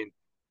that. I mean,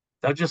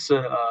 that's just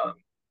the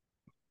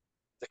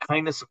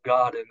kindness of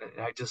God, and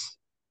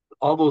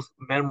all those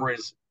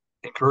memories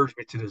encourage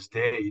me to this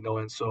day.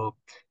 And so,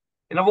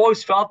 and I've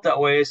always felt that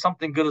way.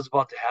 Something good is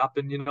about to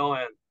happen,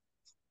 and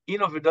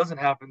even if it doesn't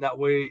happen that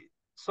way,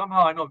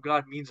 somehow I know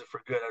God means it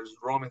for good. As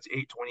Romans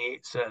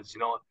 8:28 says,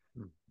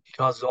 He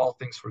causes all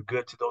things for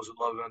good to those who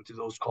love Him, to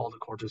those called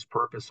according to His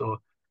purpose. So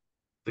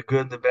the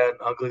good, the bad, and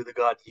ugly, the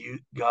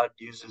God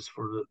uses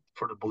for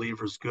the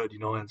believer's good,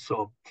 and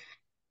so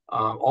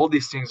all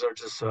these things are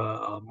just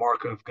a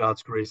mark of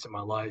God's grace in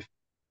my life.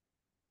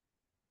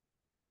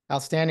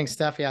 Outstanding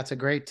stuff. Yeah, it's a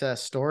great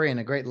story and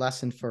a great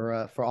lesson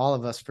for all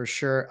of us, for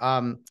sure.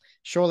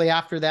 Shortly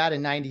after that,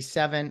 in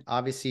 '97,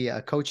 obviously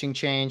a coaching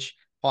change.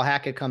 Paul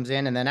Hackett comes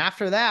in, and then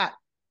after that,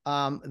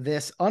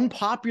 this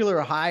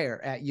unpopular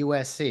hire at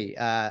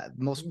USC.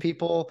 Most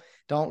people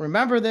don't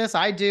remember this.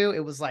 I do.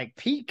 It was like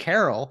Pete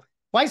Carroll.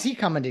 Why is he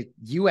coming to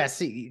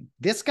USC?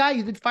 This guy,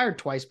 he's been fired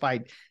twice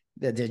by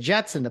the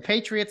Jets and the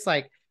Patriots.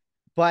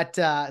 But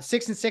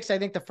 6-6, I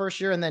think, the first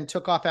year, and then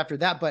took off after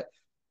that. But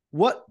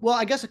well,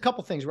 I guess a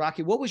couple things,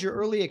 Rocky. What was your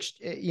early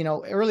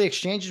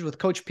exchanges with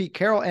Coach Pete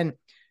Carroll, and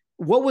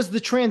what was the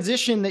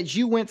transition that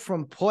you went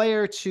from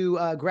player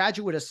to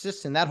graduate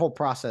assistant, that whole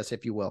process,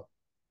 if you will?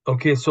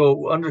 Okay,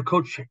 so under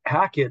Coach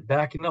Hackett,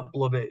 backing up a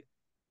little bit,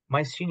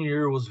 my senior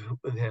year was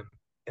with him,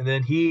 and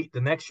then the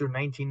next year,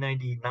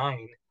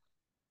 1999,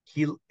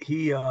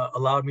 he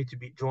allowed me to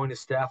join his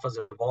staff as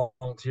a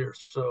volunteer.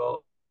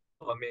 So,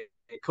 I mean,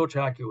 Coach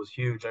Hackett was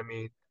huge. I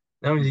mean,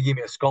 not only did he give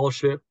me a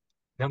scholarship,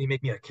 not only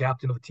make me a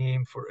captain of the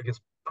team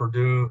against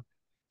Purdue,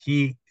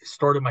 he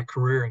started my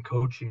career in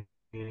coaching,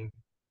 and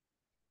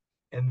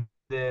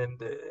then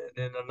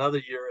another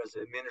year as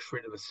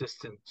administrative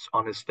assistant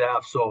on his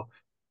staff. So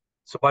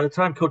by the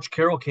time Coach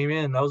Carroll came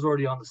in, I was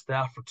already on the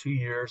staff for 2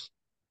 years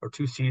or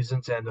 2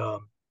 seasons, and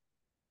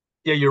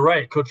yeah, you're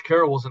right. Coach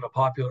Carroll wasn't a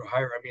popular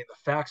hire. I mean, the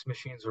fax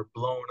machines are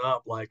blown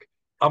up. Like,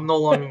 I'm no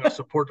longer going to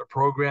support the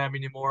program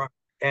anymore.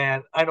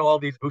 And I know all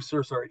these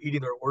boosters are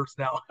eating their words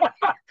now,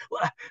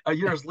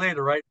 years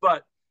later, right?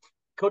 But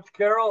Coach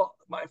Carroll,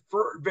 my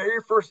very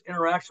first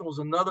interaction was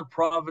another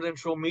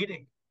providential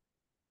meeting.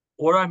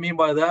 What I mean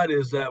by that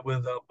is that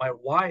with my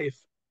wife,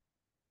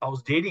 I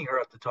was dating her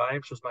at the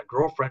time. She was my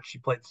girlfriend. She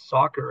played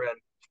soccer, and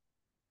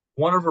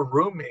one of her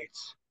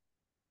roommates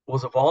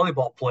was a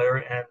volleyball player,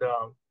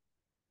 and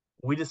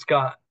we just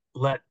got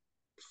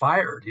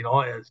fired,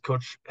 as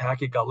Coach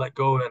Hackett got let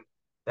go, and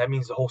that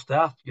means the whole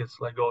staff gets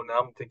let go. Now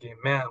I'm thinking,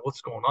 man,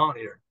 what's going on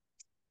here?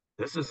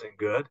 This isn't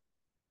good.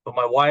 But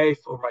my wife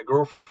or my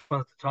girlfriend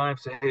at the time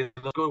said, hey,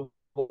 let's go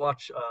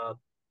watch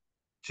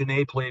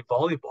Janae play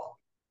volleyball.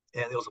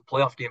 And it was a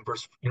playoff game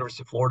versus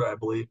University of Florida, I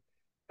believe,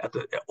 at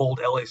the old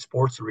LA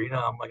Sports Arena.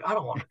 I'm like, I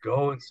don't want to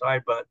go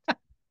inside, but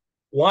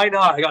why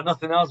not? I got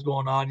nothing else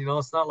going on.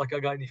 It's not like I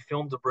got any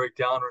film to break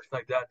down or anything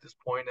like that at this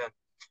point. And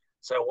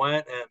so I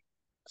went and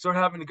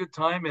started having a good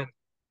time. And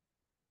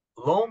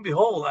lo and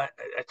behold, I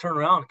turn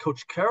around,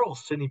 Coach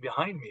Carroll's sitting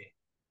behind me.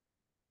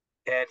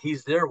 And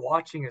he's there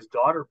watching his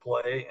daughter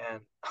play.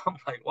 And I'm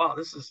like, wow,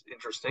 this is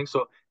interesting.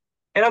 So,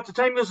 and at the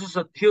time,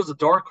 he was a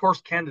dark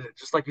horse candidate.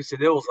 Just like you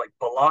said, it was like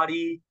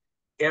Bellotti,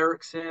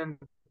 Erickson,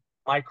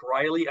 Mike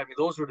Riley. I mean,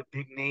 those were the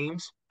big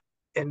names.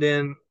 And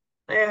then,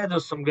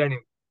 there's some guy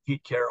named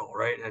Pete Carroll,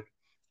 right?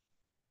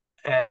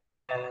 And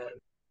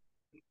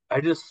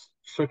I just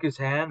shook his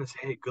hand and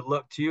said, hey, good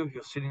luck to you. He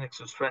was sitting next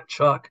to his friend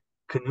Chuck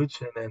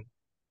Knutson,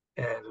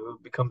 and who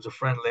becomes a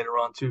friend later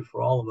on too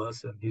for all of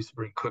us. And he used to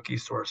bring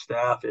cookies to our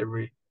staff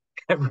every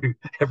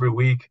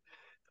week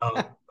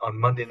on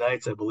Monday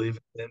nights, I believe,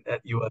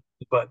 at USC.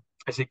 But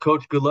I said,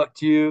 Coach, good luck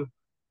to you.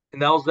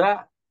 And that was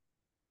that.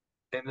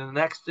 And then the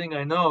next thing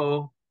I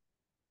know,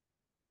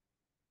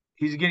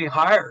 he's getting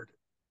hired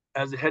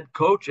as a head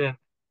coach. And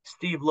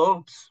Steve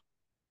Lopes,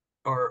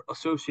 our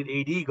associate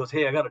AD, goes,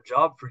 "Hey, I got a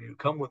job for you.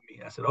 Come with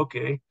me." I said,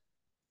 "Okay."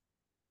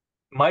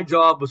 My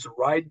job was to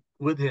ride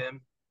with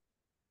him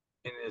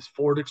in his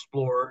Ford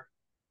Explorer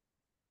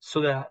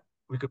so that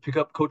we could pick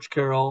up Coach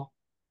Carroll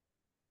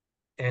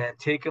and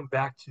take him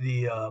back to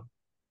the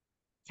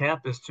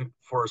campus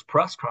for his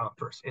press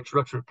conference,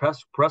 introductory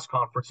press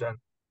conference. And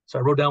so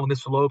I rode down with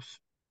Mr. Lopes.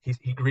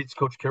 He greets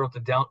Coach Carroll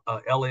at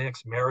the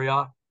LAX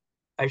Marriott.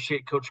 I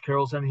shake Coach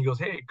Carroll's hand and he goes,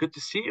 "Hey, good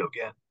to see you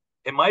again."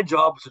 And my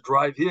job was to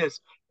drive his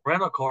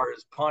rental car,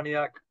 his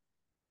Pontiac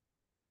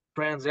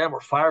Trans Am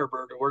or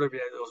Firebird or whatever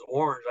it was,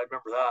 orange. I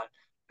remember that.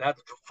 I had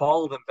to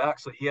follow them back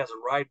so he has a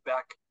ride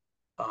back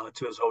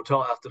to his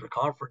hotel after the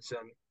conference.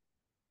 And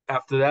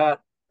after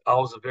that, I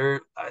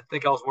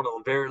think I was one of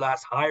the very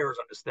last hires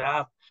on the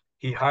staff.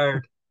 He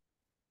hired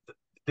the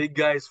big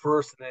guys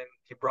first, and then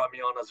he brought me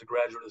on as a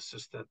graduate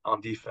assistant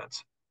on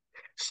defense.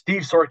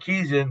 Steve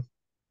Sarkisian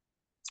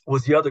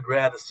was the other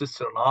grad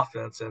assistant on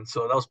offense, and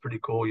so that was pretty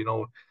cool, you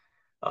know.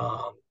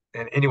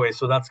 And anyway,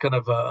 so that's kind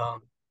of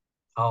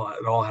how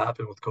it all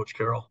happened with Coach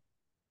Carroll.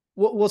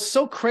 Well,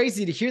 so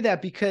crazy to hear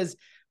that, because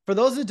for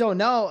those that don't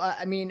know,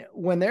 I mean,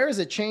 when there is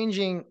a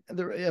changing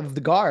of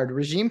the guard,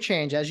 regime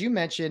change, as you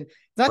mentioned,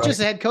 it's not just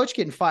the head coach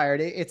getting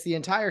fired, it's the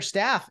entire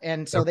staff.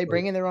 And so they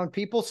bring in their own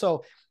people.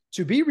 So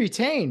to be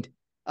retained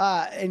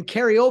and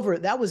carry over,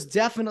 that was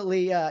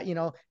definitely,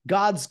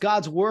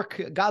 God's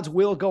work, God's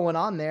will going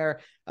on there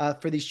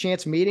for these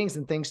chance meetings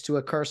and things to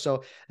occur.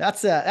 So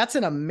that's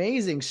an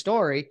amazing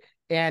story.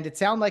 And it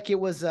sounded like it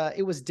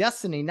was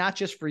destiny, not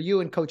just for you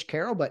and Coach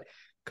Carroll, but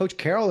Coach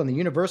Carroll and the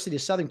University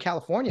of Southern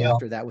California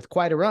after that, with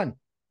quite a run.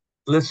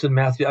 Listen,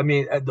 Matthew, I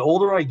mean, the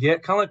older I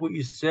get, kind of like what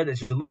you said,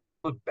 as you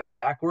look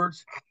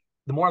backwards,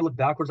 the more I look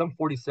backwards, I'm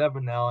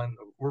 47 now, and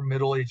we're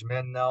middle-aged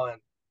men now,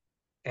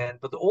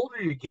 but the older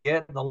you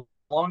get, the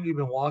longer you've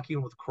been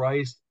walking with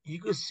Christ, you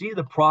can see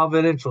the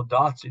providential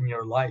dots in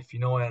your life, you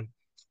know. And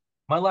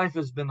my life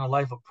has been a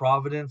life of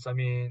providence. I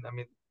mean,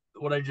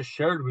 what I just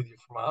shared with you,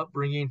 from my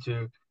upbringing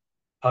to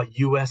how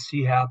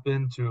USC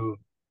happened to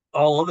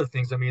all other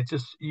things. I mean,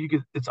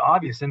 it's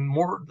obvious, and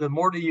the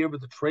more that you're able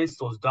to trace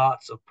those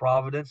dots of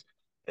providence,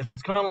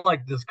 it's kind of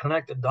like this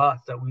connected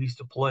dots that we used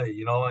to play,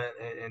 you know,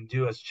 and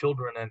do as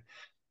children. And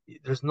you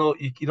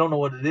don't know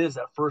what it is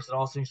at first, and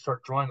all of a sudden you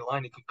start drawing a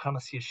line. You can kind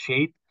of see a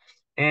shape,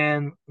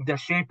 and that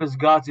shape is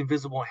God's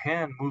invisible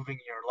hand moving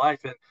in your life.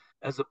 And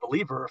as a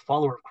believer, a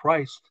follower of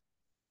Christ,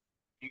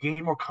 you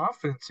gain more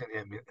confidence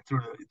in Him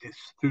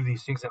through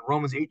these things. And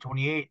Romans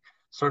 8:28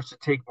 starts to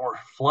take more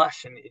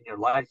flesh in your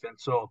life. And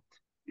so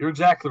you're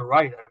exactly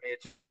right. I mean,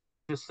 it's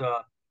just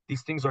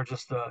these things are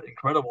just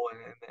incredible,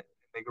 and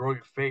they grow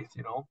your faith,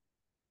 you know.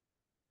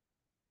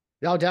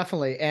 No,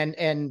 definitely.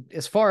 And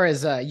as far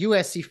as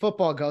USC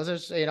football goes,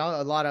 there's a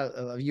lot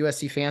of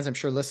USC fans, I'm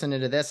sure, listening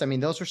to this. I mean,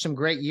 those were some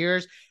great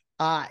years.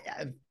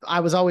 I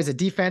was always a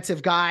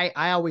defensive guy.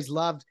 I always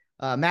loved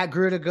Matt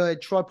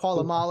Grudegood, Troy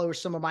Polamalu were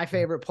some of my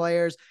favorite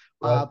players.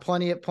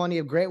 Plenty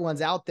of great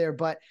ones out there.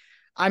 But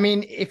I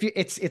mean,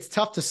 it's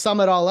tough to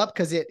sum it all up,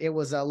 because it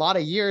was a lot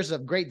of years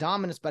of great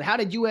dominance. But how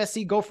did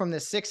USC go from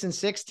this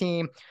 6-6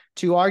 team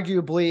to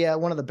arguably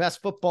one of the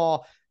best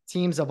football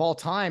teams of all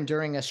time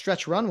during a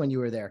stretch run when you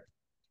were there?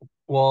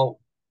 Well,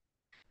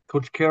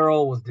 Coach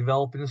Carroll was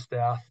developing his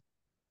staff,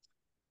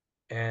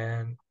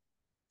 and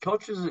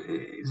Coach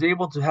is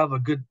able to have a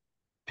good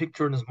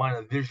picture in his mind,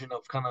 a vision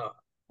of kind of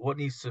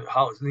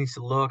how it needs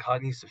to look, how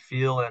it needs to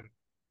feel. And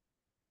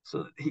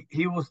so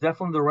he was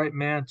definitely the right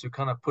man to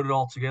kind of put it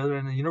all together.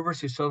 And the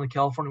University of Southern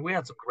California, we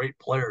had some great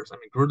players. I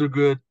mean,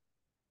 Grudegood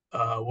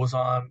was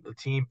on the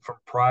team from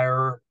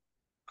prior.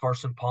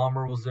 Carson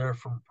Palmer was there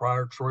from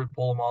prior. Troy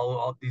Polamalu,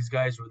 all these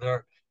guys were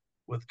there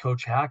with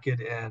Coach Hackett.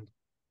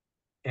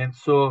 And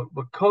so,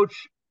 but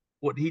Coach,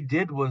 what he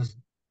did was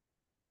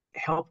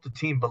help the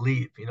team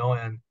believe, you know,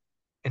 and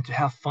to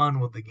have fun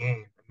with the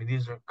game. I mean,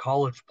 these are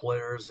college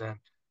players, and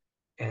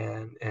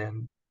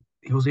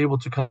he was able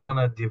to kind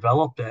of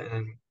develop that.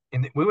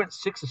 And we went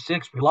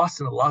 6-6. We lost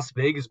in the Las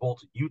Vegas Bowl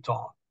to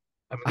Utah.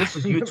 I mean, this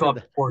is Utah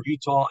before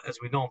Utah as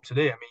we know them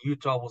today. I mean,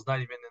 Utah was not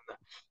even in the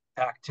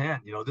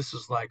Pac-10. You know, this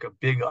is like a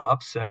big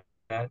upset.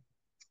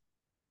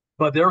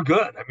 But they're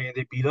good. I mean,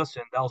 they beat us,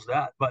 and that was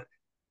that. But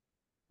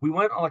we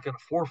went on like a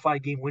 4 or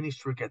 5 game winning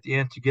streak at the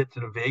end to get to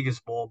the Vegas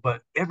Bowl.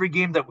 But every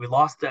game that we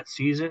lost that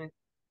season,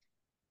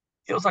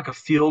 it was like a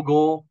field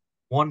goal,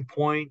 1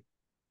 point,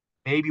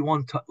 maybe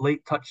one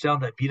late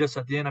touchdown that beat us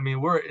at the end. I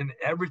mean, we're in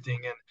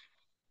everything. And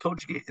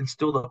Coach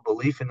instilled a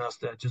belief in us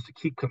that just to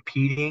keep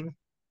competing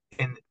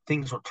and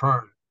things will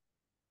turn.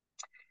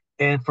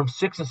 And from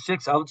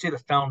 6-6, I would say the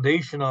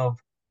foundation of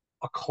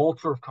a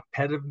culture of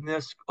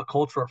competitiveness, a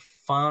culture of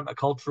fun, a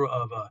culture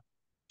of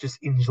just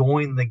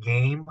enjoying the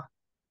game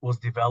was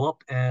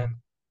developed. And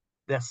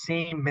that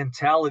same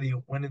mentality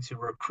went into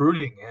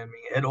recruiting. I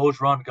mean, Ed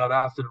Ogeron got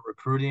after the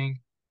recruiting.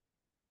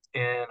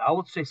 And I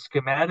would say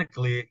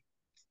schematically,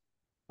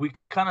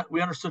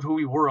 we understood who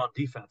we were on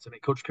defense. I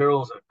mean, Coach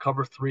Carroll is a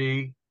cover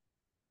three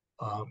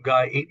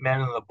guy, 8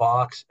 men in the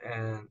box,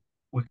 and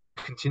we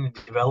continued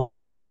to develop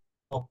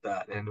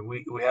that. And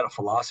we had a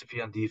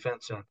philosophy on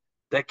defense, and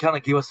that kind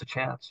of gave us a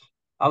chance.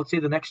 I would say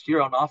the next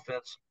year on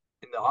offense,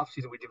 in the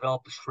offseason, we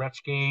developed a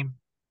stretch game,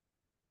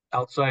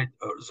 outside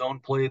zone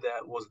play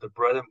that was the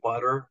bread and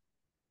butter.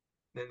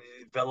 Then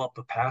they developed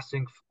a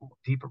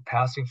deeper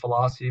passing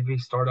philosophy.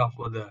 Start off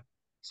with a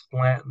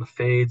slant and the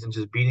fades and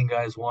just beating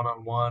guys one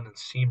on one and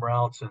seam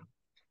routes and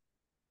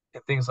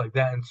things like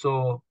that. And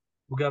so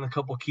we got a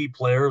couple of key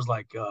players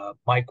like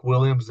Mike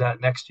Williams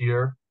that next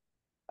year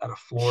out of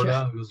Yeah.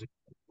 Florida, who's a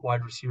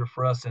wide receiver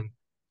for us, and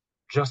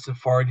Justin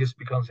Fargas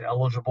becomes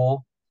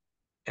eligible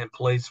and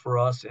plays for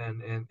us.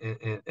 And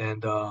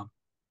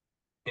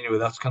anyway,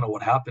 that's kind of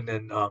what happened.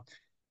 And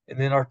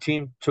then our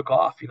team took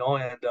off, and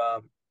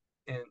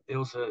it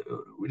was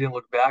we didn't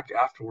look back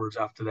afterwards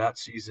after that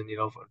season,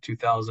 from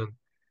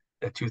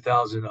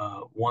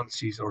 2001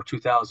 season or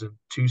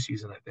 2002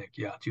 season, I think.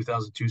 Yeah,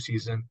 2002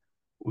 season.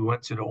 We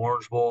went to the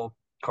Orange Bowl.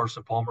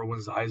 Carson Palmer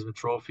wins the Heisman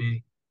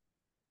Trophy.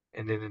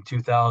 And then in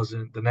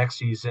 2000, the next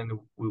season,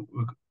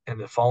 and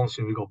the following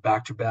season, we go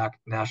back-to-back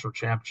national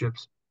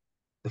championships.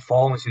 The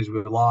following season,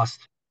 we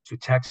lost to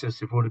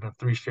Texas. It would have been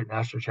 3 straight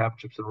national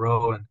championships in a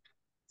row, and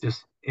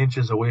just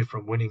inches away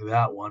from winning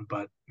that one.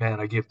 But man,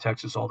 I give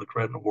Texas all the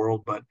credit in the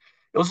world. But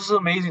it was just an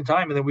amazing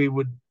time. And then we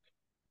would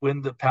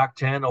win the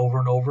Pac-10 over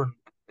and over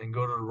and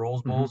go to the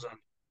Rose Bowls. And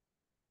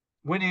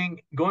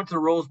going to the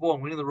Rose Bowl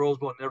and winning the Rose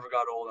Bowl never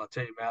got old. I'll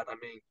tell you, Matt. I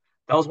mean,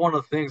 that was one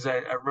of the things I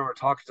remember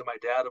talking to my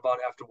dad about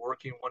after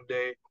working one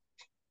day.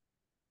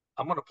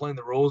 I'm going to play in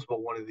the Rose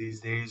Bowl one of these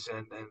days.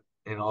 And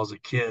I was a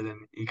kid,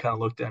 and he kind of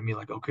looked at me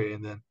like, okay.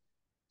 And then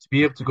to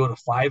be able to go to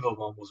 5 of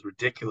them was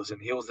ridiculous. And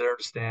he was there in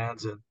the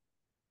stands, and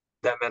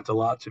that meant a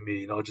lot to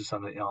me, just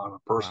on on a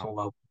personal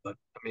level. But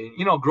I mean,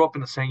 grew up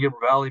in the San Gabriel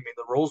Valley. I mean,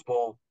 the Rose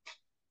Bowl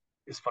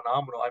is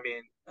phenomenal. I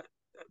mean, I've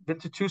been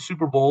to 2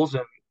 Super Bowls,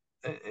 and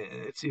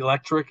it's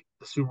electric.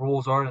 The Super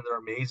Bowls are, and they're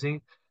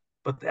amazing.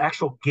 But the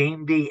actual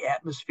game day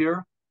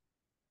atmosphere,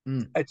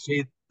 I'd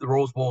say the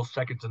Rose Bowl is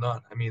second to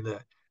none. I mean,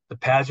 the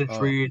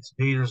pageantry, it's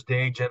New Year's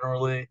Day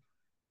generally,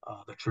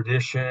 the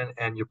tradition,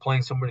 and you're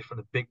playing somebody from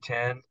the Big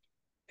Ten,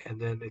 and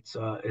then it's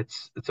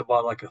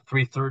about like a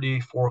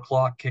 3:30, 4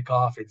 o'clock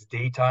kickoff. It's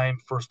daytime,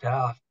 first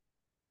half.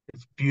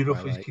 It's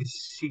beautiful. Right. You can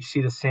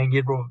see the San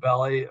Gabriel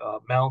Valley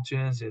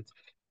mountains. And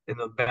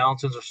the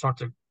mountains are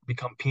starting to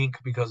become pink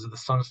because of the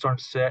sun starting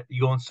to set. You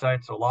go inside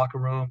into the locker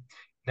room.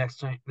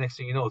 Next thing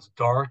you know, it's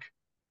dark,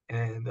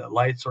 and the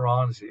lights are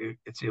on.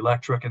 It's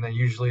electric, and then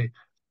usually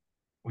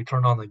we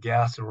turn on the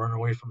gas and run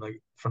away from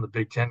the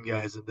Big Ten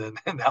guys, and then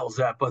and that was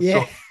that. But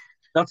Yeah. so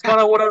that's kind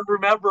of what I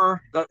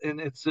remember.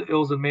 And it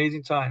was an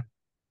amazing time.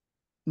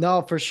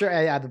 No, for sure.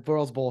 Yeah, the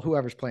Rose Bowl,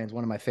 whoever's playing, is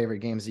one of my favorite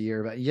games of the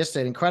year. But just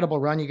an incredible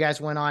run you guys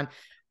went on.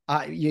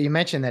 You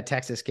mentioned that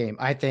Texas game.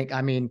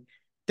 I mean,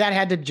 that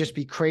had to just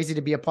be crazy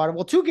to be a part of.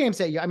 Well, 2 games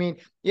that I mean,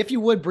 if you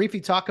would briefly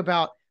talk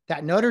about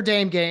that Notre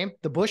Dame game,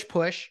 the Bush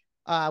push,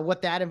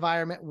 what that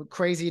environment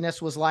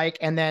craziness was like,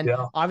 and then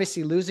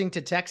obviously losing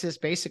to Texas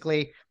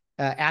basically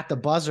at the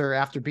buzzer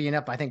after being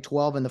up, I think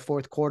 12 in the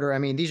 4th quarter. I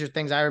mean, these are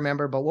things I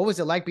remember. But what was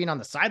it like being on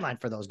the sideline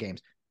for those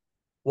games?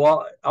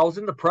 Well, I was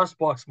in the press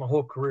box my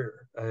whole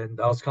career,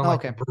 and I was kind of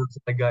like the bird's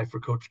eye guy for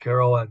Coach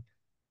Carroll. And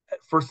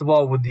first of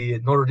all, with the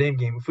Notre Dame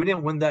game, if we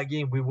didn't win that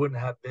game, we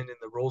wouldn't have been in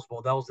the Rose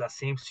Bowl. That was that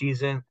same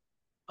season.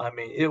 I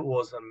mean, it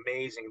was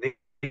amazing.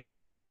 They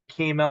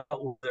came out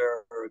with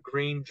their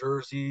green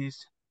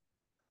jerseys.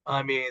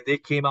 I mean, the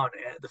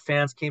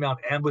fans came out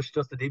and ambushed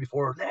us the day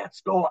before. Let's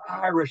go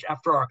Irish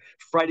after our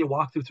Friday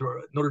walkthrough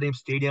through Notre Dame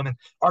Stadium. And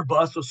our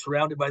bus was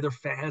surrounded by their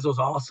fans. It was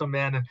awesome,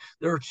 man. And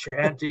they were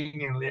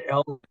chanting and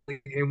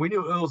we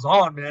knew it was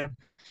on, man.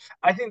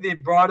 I think they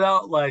brought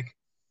out like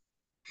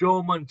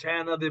Joe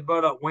Montana. They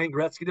brought out Wayne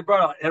Gretzky. They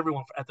brought out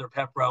everyone at their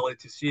pep rally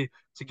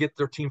to get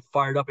their team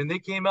fired up. And they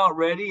came out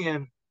ready,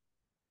 and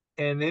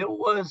it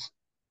was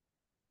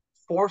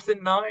 4th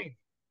and 9.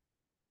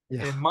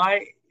 Yeah. And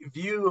my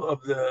view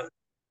of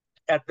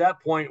at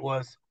that point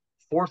was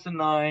 4th and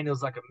 9. It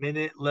was like a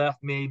minute left,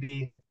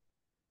 maybe.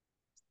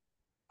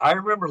 I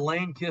remember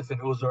Lane Kiffin,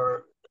 who was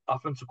our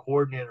offensive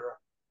coordinator,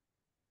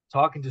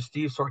 talking to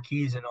Steve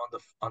Sarkisian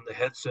on the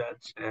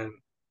headsets, and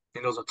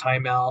it was a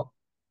timeout.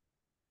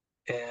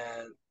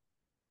 And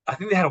I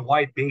think they had a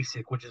wide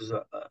basic, which is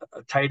a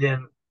tight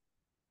end,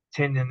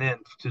 10 and in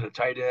to the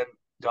tight end.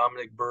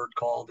 Dominic Bird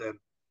called, and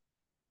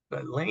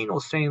but Lane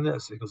was saying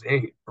this. He goes,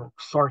 "Hey,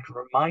 Sark,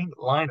 remind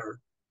Liner,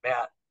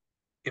 Matt,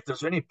 if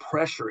there's any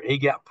pressure,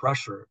 A-gap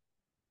pressure,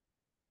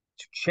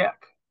 to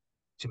check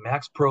to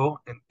Max Pro."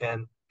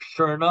 And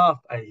sure enough,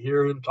 I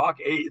hear him talk,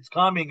 "Hey, it's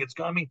coming. Yes.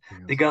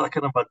 They got like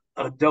kind of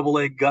a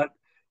double-A gut,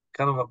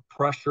 kind of a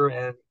pressure,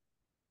 and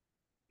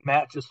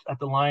Matt just at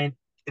the line.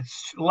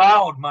 It's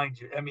loud, mind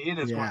you. I mean, it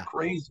is going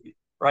crazy,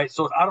 right?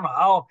 So I don't know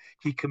how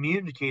he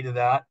communicated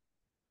that.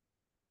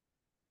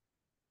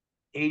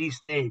 80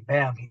 stay,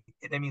 bam.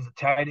 That means the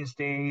tight end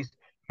stays,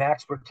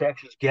 max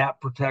protections,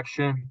 gap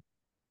protection.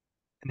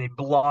 and they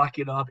block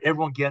it up.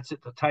 Everyone gets it.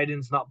 The tight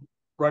end's not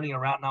running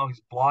around now;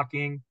 he's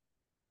blocking,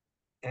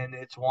 and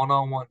it's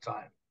one-on-one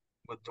time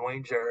with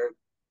Dwayne Jarrett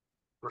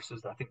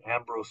versus I think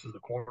Ambrose is the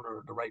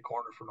corner, the right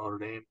corner for Notre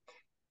Dame.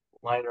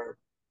 Liner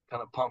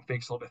kind of pump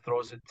fakes a little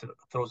bit,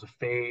 throws a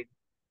fade.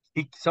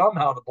 He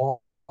somehow the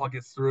ball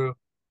gets through.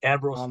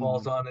 Ambrose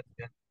falls on it,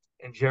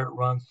 and Jarrett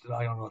runs to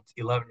I don't know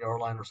 11-yard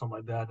line or something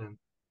like that, and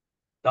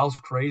that was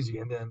crazy.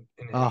 And then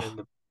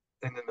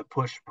the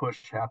push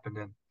happened,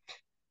 and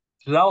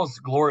so that was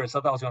glorious.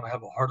 I thought I was going to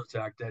have a heart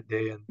attack that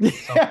day, and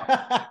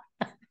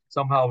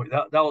somehow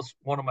that was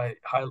one of my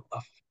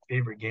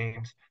favorite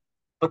games.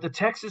 But the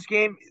Texas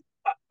game,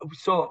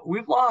 so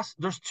we've lost.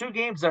 There's two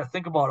games that I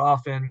think about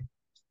often.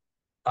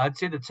 I'd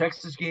say the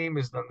Texas game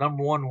is the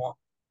number one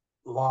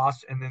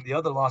loss, and then the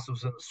other loss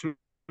was in the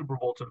Super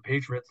Bowl to the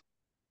Patriots,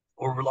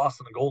 or we lost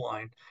on the goal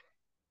line.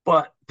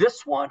 But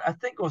this one, I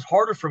think it was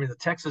harder for me, the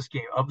Texas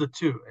game of the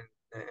two.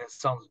 And it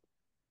sounds,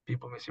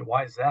 people may say,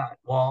 why is that?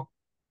 Well,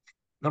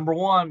 number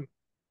one,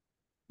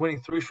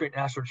 winning 3 straight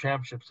national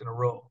championships in a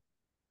row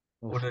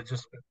would have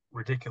just been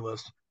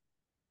ridiculous.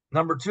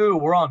 Number two,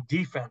 we're on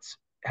defense,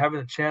 having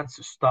a chance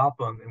to stop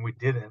them, and we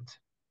didn't.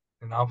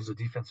 And I was a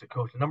defensive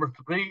coach. And number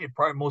three, and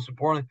probably most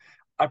importantly,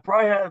 I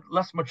probably had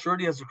less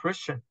maturity as a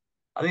Christian.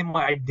 I think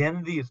my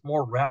identity is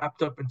more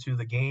wrapped up into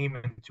the game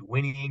and into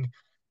winning,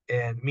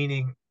 and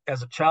meaning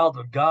as a child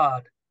of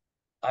God,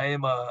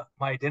 my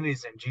identity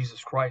is in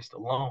Jesus Christ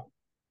alone.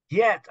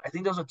 Yet, I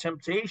think there's a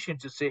temptation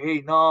to say,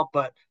 hey, no,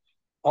 but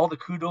all the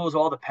kudos,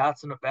 all the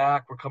pats in the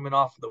back, we're coming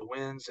off of the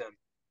wins and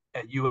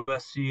at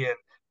USC. And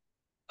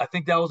I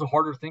think that was a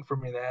harder thing for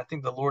me. That I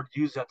think the Lord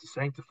used that to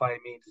sanctify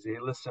me, to say,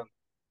 listen,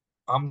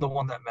 I'm the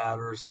one that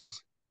matters.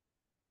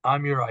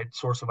 I'm your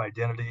source of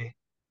identity.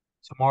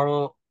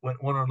 Tomorrow, win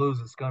or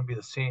lose, it's going to be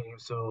the same.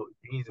 So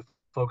you need to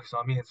focus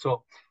on me. And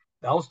so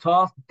that was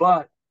tough,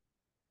 but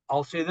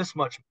I'll say this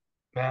much,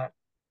 Matt.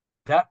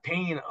 That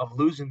pain of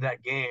losing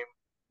that game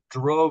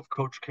drove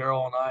Coach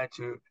Carroll and I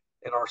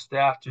and our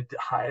staff to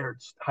higher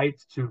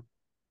heights to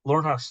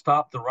learn how to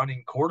stop the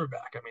running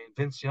quarterback. I mean,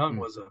 Vince Young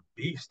was a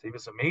beast. He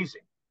was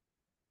amazing.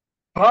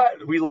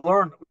 But we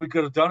learned we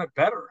could have done it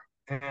better.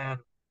 And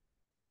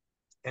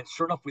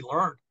sure enough, we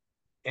learned.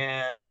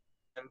 And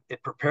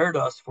it prepared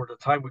us for the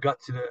time we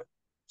got to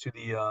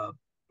the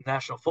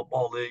National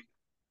Football League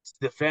to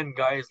defend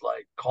guys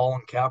like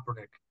Colin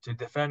Kaepernick, to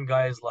defend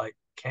guys like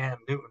Cam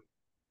Newton,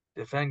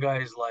 defend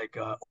guys like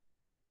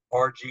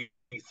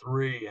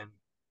RG3 and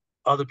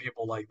other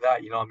people like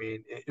that. I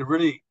mean, it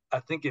really, I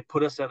think it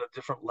put us at a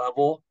different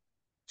level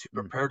to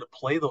prepare to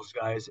play those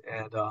guys,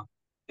 and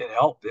it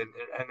helped. And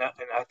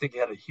I think it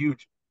had a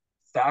huge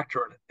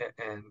factor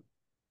in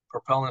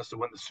propelling us to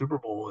win the Super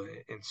Bowl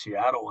in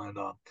Seattle. And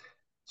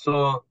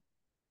so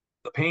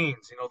the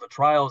pains, the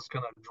trials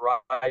kind of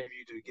drive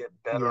you to get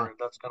better, and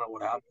that's kind of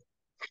what happened.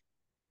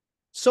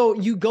 So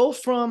you go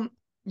from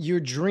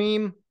your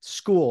dream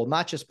school,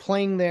 not just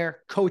playing there,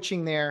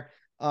 coaching there,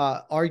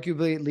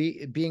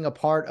 arguably being a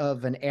part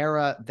of an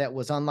era that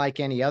was unlike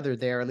any other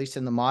there, at least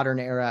in the modern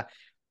era.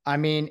 I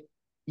mean,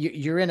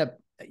 you're in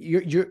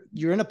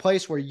a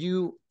place where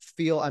you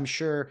feel, I'm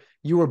sure,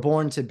 you were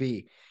born to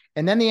be.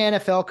 And then the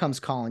NFL comes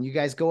calling. You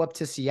guys go up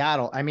to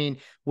Seattle. I mean,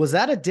 was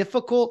that a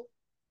difficult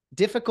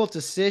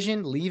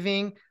decision,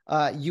 leaving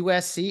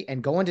USC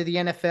and going to the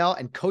NFL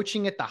and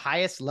coaching at the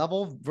highest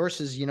level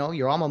versus,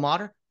 your alma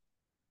mater?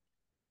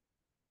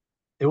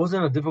 It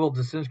wasn't a difficult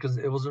decision because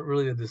it wasn't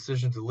really a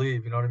decision to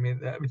leave. You know what I mean?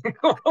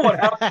 What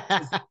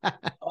happens?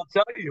 I'll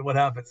tell you what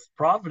happens.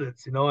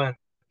 Providence, and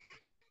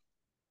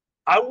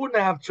I wouldn't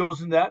have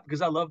chosen that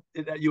because I loved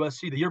it at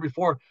USC. The year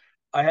before,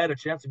 I had a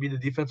chance to be the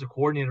defensive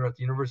coordinator at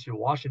the University of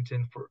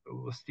Washington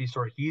with Steve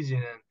Sarkisian,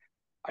 and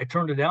I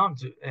turned it down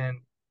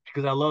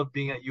because I loved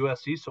being at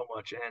USC so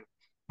much.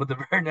 But the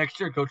very next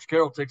year, Coach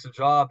Carroll takes a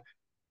job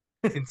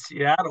in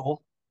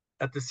Seattle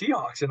at the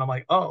Seahawks, and I'm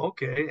like, oh,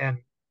 okay. And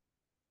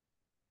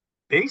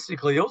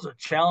basically, it was a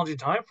challenging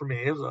time for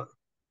me. The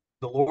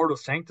Lord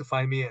was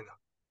sanctifying me and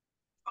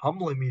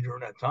humbling me during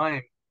that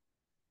time.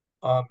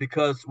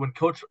 Because when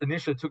Coach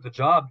initially took the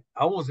job,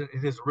 I wasn't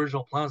in his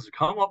original plans to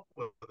come up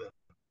with it.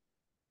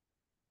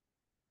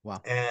 Wow.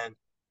 And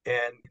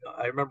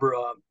I remember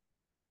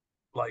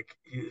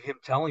him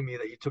telling me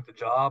that he took the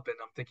job, and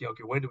I'm thinking,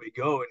 okay, when do we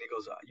go? And he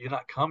goes, you're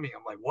not coming.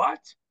 I'm like, what?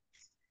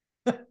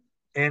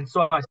 And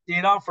so I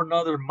stayed out for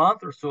another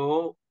month or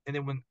so. And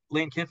then when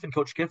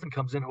Coach Kiffin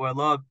comes in, who I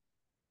love,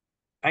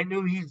 I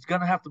knew he's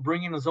going to have to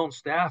bring in his own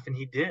staff, and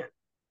he did.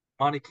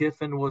 Monty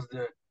Kiffin was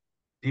the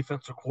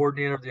defensive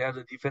coordinator. They had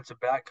a defensive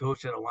back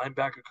coach, they had a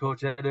linebacker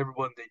coach, they had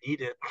everyone they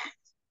needed.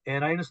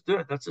 And I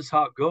understood that's just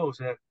how it goes.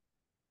 And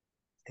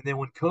then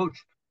when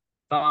Coach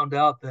found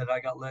out that I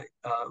got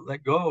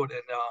let go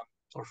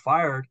or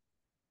fired,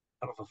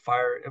 I don't know if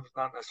it was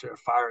not necessarily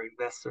a firing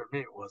necessarily,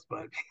 maybe it was,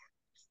 but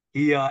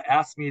he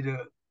asked me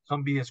to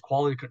come be his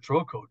quality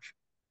control coach,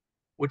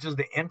 which is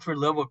the entry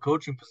level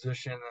coaching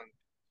position.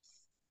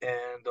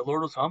 And the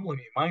Lord was humbling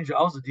me. Mind you,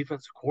 I was a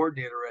defensive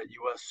coordinator at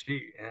USC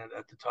and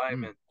at the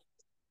time, and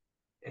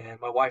And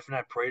my wife and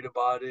I prayed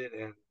about it,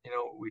 and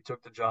we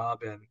took the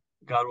job, and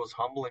God was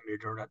humbling me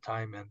during that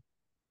time,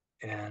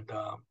 and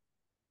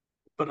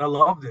but I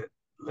loved it.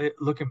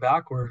 Looking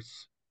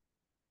backwards,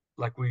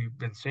 like we've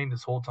been saying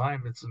this whole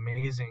time, it's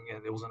amazing,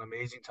 and it was an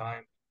amazing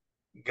time.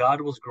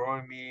 God was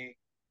growing me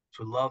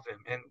to love Him,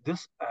 and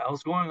this I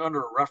was going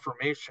under a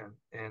reformation,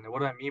 and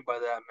what I mean by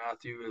that,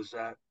 Matthew, is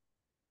that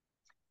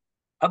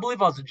I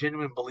believe I was a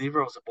genuine believer.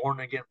 I was a born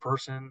again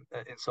person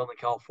in Southern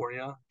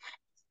California,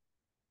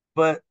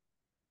 but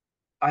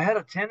I had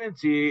a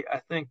tendency, I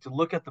think, to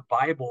look at the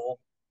Bible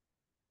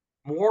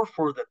more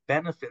for the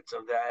benefits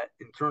of that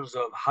in terms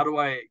of how do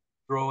I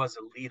grow as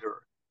a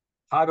leader?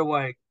 How do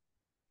I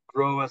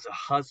grow as a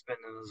husband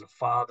and as a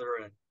father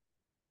and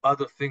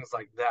other things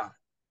like that?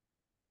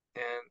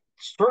 And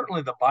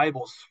certainly the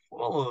Bible's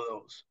full of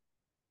those,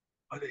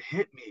 but it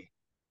hit me.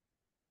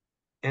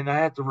 And I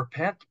had to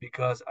repent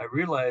because I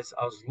realized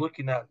I was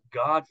looking at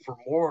God for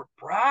more,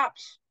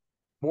 perhaps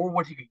more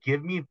what He could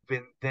give me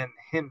than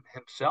Him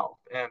Himself.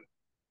 And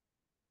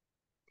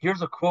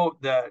here's a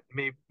quote that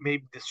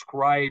maybe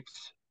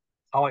describes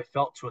how I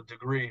felt to a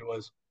degree.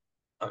 Was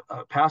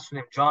a pastor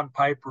named John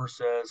Piper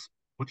says,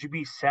 "Would you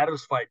be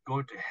satisfied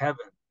going to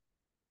heaven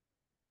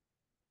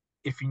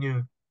if you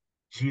knew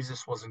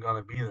Jesus wasn't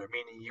going to be there?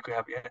 Meaning you could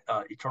have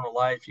eternal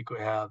life, you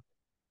could have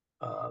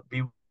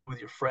be with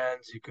your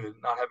friends, you could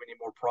not have any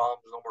more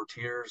problems, no more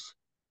tears.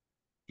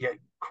 Yet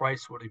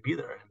Christ would He be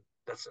there?" And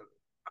that's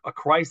a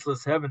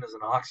Christless heaven is an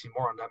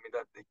oxymoron. I mean,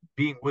 that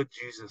being with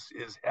Jesus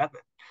is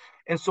heaven.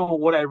 And so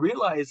what I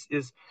realized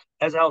is,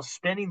 as I was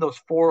spending those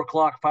 4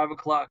 o'clock, 5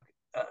 o'clock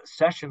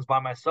sessions by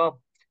myself,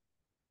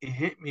 it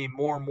hit me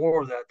more and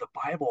more that the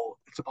Bible,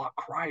 it's about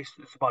Christ.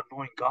 It's about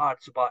knowing God.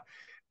 It's about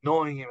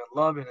knowing Him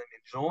and loving Him,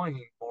 enjoying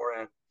Him more.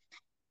 And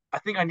I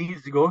think I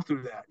needed to go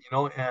through that,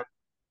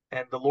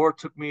 and the Lord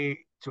took me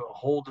to a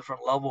whole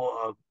different level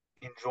of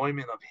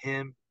enjoyment of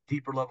Him,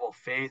 deeper level of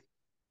faith,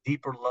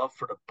 deeper love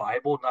for the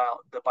Bible. Now,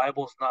 the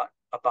Bible is not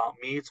about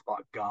me; it's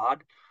about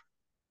God,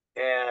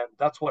 and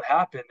that's what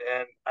happened.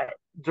 And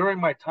during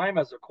my time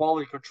as a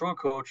quality control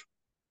coach,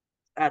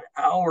 I had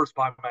hours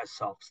by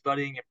myself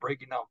studying and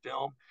breaking down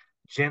film,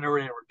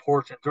 generating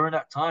reports. And during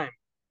that time,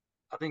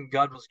 I think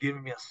God was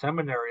giving me a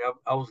seminary.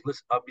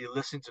 I'd be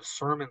listening to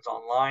sermons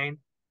online,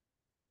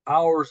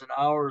 hours and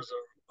hours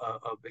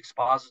of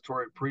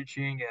expository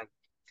preaching, and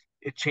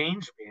it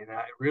changed me. And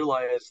I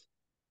realized,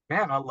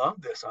 man, I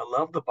love this. I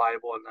love the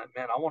Bible, and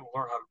man, I want to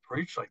learn how to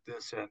preach like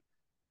this. And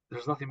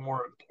there's nothing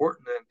more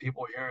important than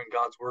people hearing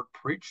God's word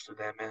preached to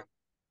them. And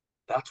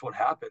that's what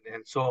happened.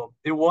 And so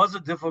it was a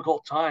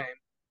difficult time,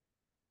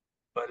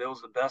 but it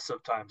was the best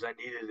of times. I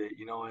needed it,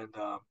 and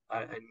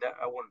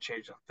I wouldn't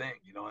change a thing,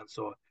 And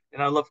so,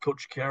 and I love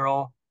Coach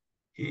Carroll.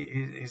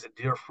 He's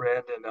a dear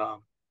friend,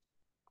 and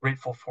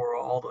grateful for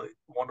all the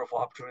wonderful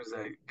opportunities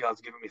that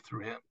God's given me through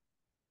him.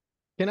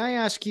 Can I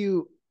ask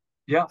you,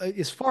 Yeah.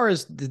 as far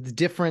as the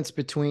difference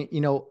between,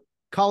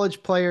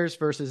 college players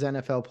versus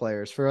NFL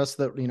players, for us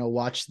that,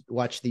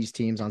 watch these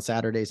teams on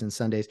Saturdays and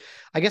Sundays,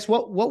 I guess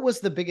what was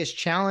the biggest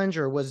challenge,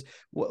 or what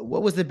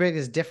was the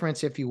biggest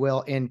difference, if you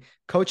will, in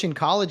coaching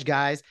college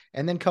guys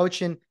and then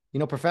coaching,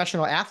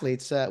 professional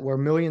athletes where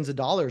millions of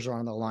dollars are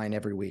on the line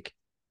every week?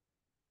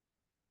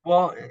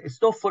 Well, it's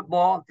still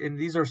football, and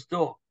these are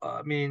still,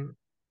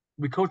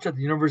 we coach at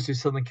the University of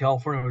Southern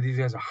California, where these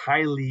guys are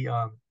highly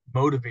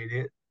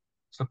motivated.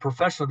 So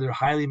professional, they're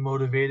highly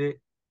motivated,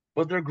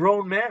 but they're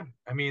grown men.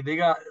 I mean,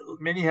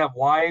 many have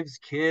wives,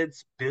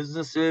 kids,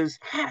 businesses,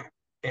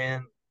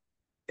 and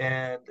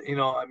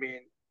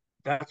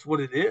that's what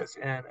it is.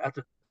 And at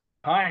the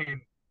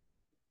time,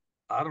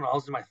 I don't know, I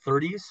was in my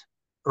 30s,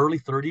 early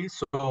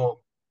 30s,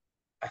 so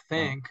I Wow.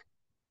 think,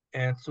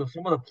 and so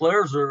some of the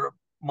players are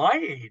my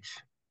age,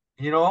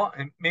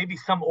 and maybe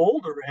some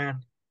older,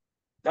 and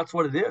that's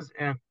what it is.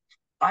 And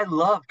I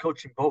love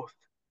coaching both.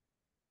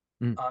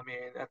 Mm. I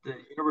mean, at the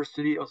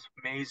university, it was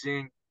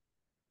amazing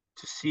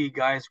to see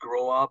guys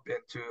grow up and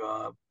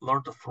to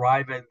learn to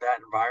thrive in that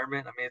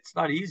environment. I mean, it's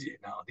not easy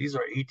now. These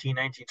are 18,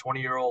 19,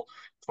 20-year-old,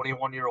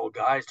 21-year-old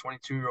guys,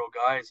 22-year-old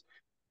guys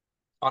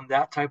on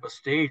that type of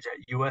stage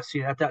at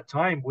USC. At that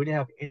time, we didn't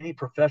have any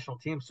professional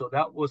teams. So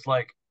that was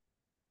like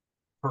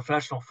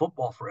professional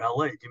football for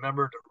LA. Do you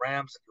remember the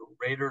Rams and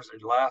the Raiders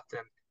had left,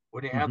 and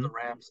we didn't have Mm-hmm. the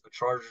Rams and the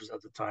Chargers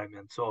at the time.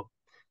 And so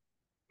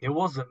it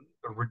was a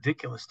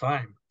ridiculous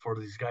time for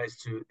these guys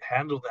to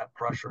handle that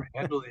pressure,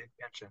 handle the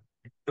attention.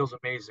 It was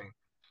amazing.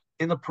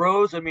 In the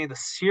pros, I mean, the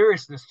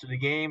seriousness to the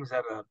game is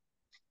at an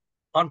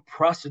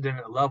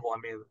unprecedented level. I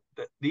mean,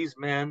 these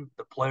men,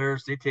 the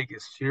players, they take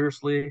it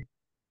seriously.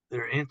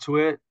 They're into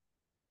it.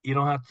 You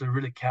don't have to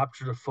really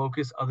capture the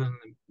focus, other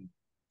than,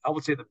 I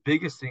would say the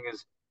biggest thing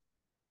is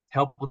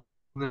help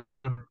them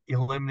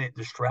eliminate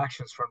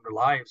distractions from their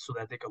lives so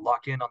that they can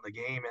lock in on the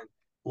game and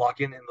lock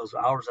in those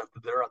hours after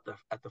they're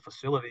at the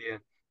facility,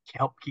 and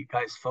help keep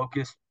guys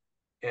focused.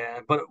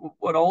 And but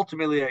what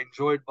ultimately I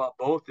enjoyed about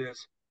both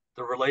is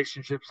the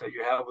relationships that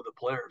you have with the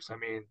players. I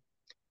mean,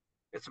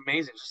 it's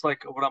amazing. Just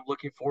like what I'm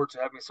looking forward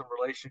to, having some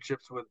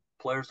relationships with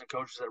players and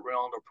coaches at Real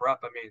Hondo Prep.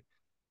 I mean,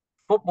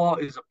 football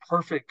is a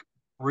perfect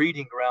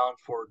breeding ground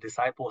for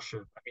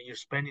discipleship. I mean, you're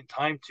spending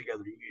time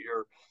together,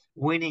 you're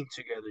winning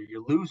together,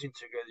 you're losing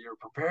together, you're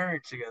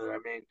preparing together. I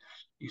mean,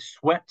 you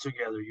sweat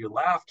together, you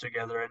laugh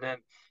together, and then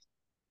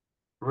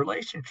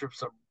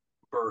relationships are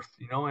birthed,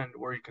 and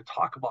where you could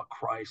talk about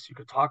Christ, you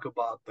could talk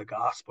about the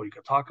gospel, you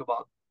could talk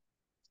about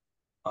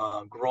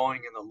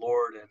growing in the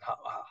Lord and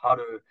how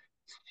to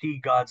see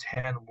God's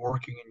hand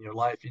working in your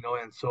life,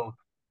 and so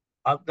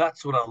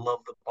that's what I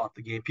love about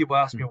the game. People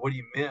ask me, what do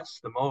you miss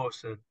the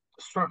most? And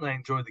certainly I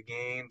enjoy the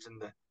games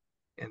and the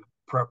and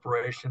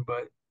preparation,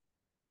 but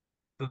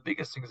the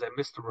biggest thing is I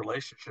miss the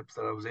relationships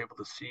that I was able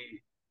to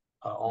see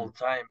all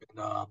the time,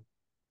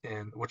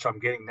 and which I'm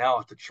getting now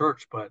at the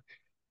church. But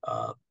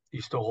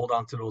you still hold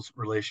on to those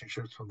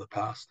relationships from the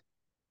past.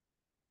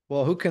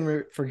 Well, who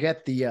can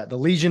forget the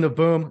Legion of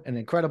Boom, an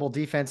incredible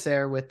defense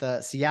there with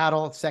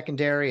Seattle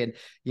secondary, and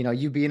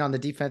you being on the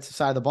defensive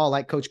side of the ball,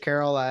 like Coach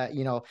Carroll.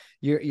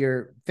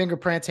 Your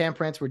fingerprints,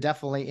 handprints were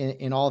definitely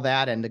in all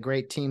that, and the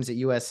great teams at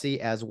USC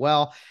as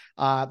well.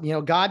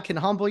 God can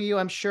humble you,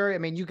 I'm sure. I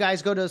mean, you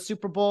guys go to a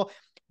Super Bowl,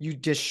 you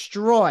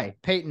destroy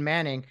Peyton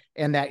Manning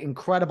and that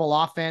incredible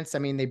offense. I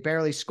mean, they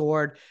barely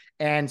scored.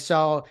 And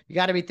so you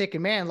got to be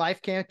thinking, man,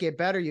 life can't get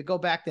better. You go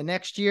back the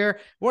next year,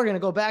 we're going to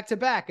go back to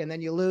back, and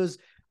then you lose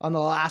on the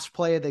last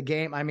play of the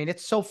game. I mean,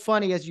 it's so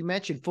funny, as you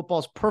mentioned,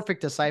 football's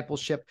perfect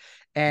discipleship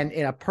and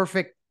in a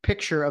perfect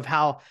picture of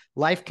how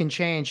life can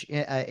change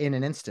in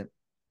an instant.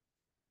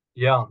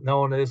 Yeah,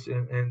 no, it is,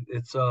 and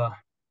it's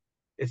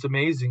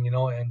amazing,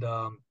 and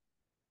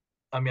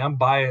I mean, I'm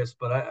biased,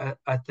 but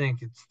I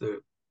think it's the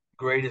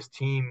greatest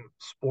team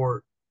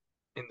sport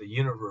in the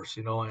universe,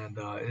 and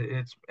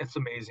it's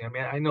amazing. I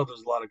mean, I know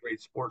there's a lot of great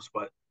sports,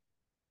 but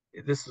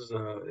this is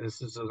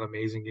an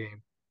amazing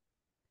game.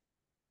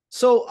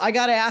 So I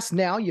got to ask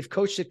now, you've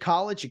coached at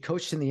college, you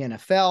coached in the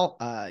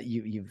NFL,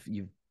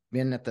 you've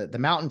been at the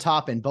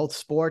mountaintop in both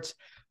sports.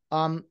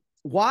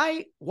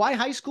 Why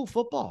high school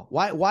football?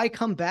 Why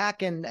come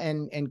back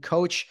and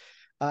coach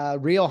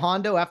Rio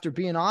Hondo after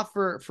being off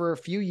for a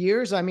few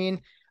years? I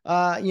mean,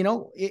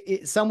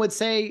 some would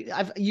say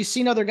you've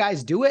seen other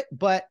guys do it,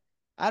 but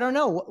I don't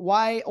know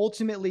why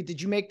ultimately did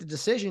you make the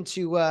decision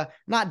to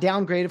not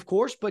downgrade, of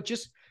course, but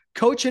just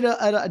coach at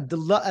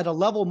a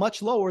level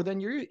much lower than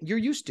you're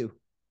used to.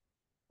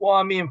 Well,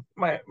 I mean,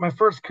 my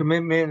first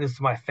commitment is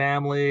to my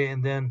family,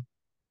 and then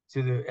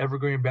to the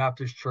Evergreen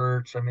Baptist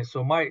Church. I mean,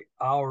 so my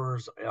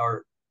hours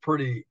are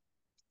pretty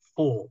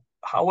full.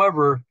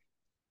 However,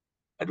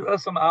 I do have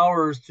some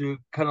hours to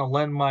kind of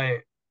lend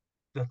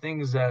the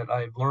things that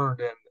I've learned,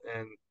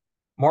 and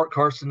Mark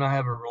Carson and I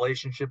have a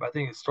relationship. I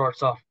think it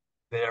starts off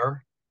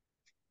there,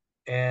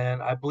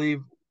 and I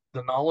believe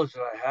the knowledge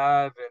that I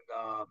have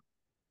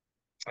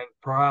and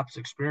perhaps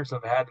experience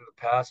I've had in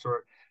the past,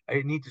 or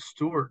I need to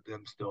steward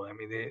them still. I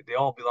mean, they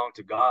all belong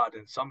to God,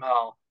 and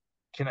somehow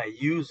can I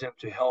use them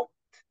to help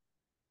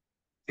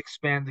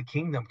expand the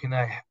kingdom? Can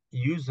I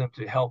use them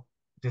to help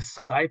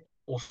discipleship,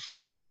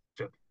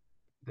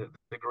 the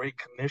Great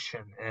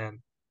Commission? And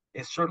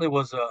it certainly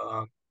was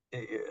a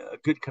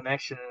good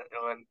connection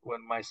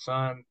when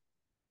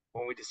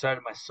we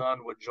decided my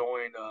son would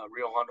join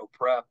Rio Hondo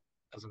Prep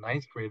as a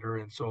ninth grader.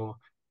 And so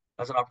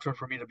that's an opportunity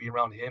for me to be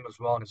around him as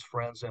well and his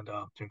friends, and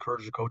to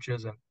encourage the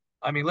coaches. And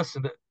I mean,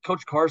 listen,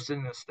 Coach Carson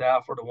and his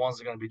staff are the ones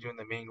that are going to be doing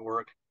the main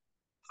work.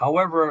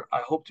 However,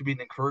 I hope to be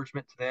an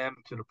encouragement to them,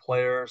 to the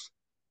players,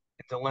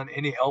 and to lend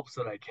any helps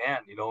that I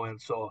can,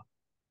 and so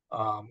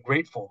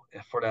grateful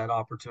for that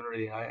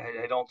opportunity.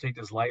 I don't take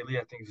this lightly.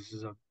 I think this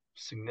is a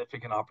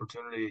significant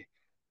opportunity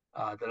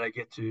that I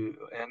get to,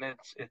 and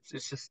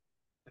it's just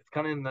it's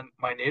kind of in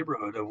my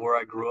neighborhood of where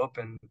I grew up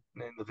and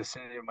in the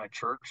vicinity of my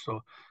church,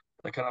 so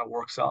that kind of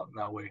works out in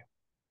that way.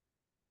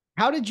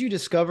 How did you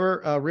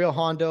discover Rio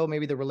Hondo,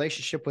 maybe the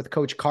relationship with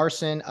Coach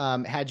Carson?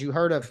 Had you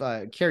heard of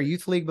Care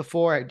Youth League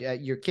before?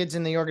 Your kids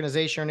in the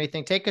organization or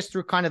anything? Take us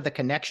through kind of the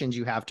connections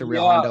you have to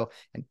Rio Hondo.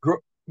 And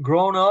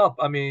Growing up,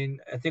 I mean,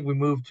 I think we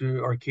moved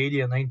to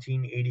Arcadia in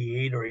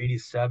 1988 or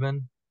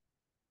 87,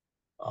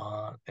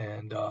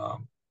 and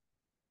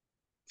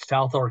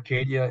South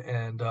Arcadia,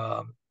 and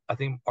I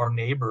think our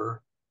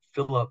neighbor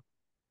Philip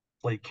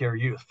played Care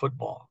Youth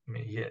football. I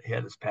mean, he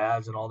had his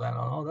pads and all that.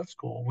 Oh, that's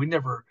cool. We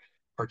never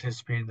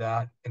participated in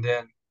that, and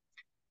then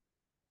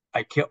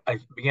I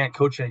began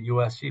coaching at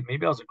USC.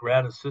 Maybe I was a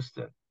grad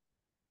assistant.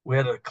 We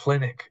had a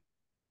clinic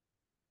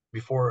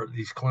before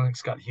these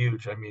clinics got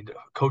huge. I mean,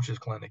 coaches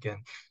clinic, and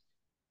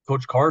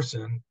Coach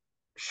Carson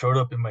showed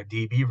up in my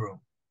DB room,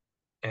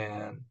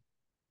 and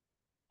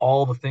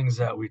all the things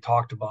that we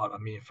talked about. I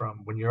mean,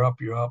 from when you're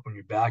up, you're up. When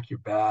you're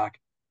back.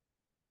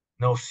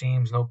 No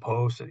seams, no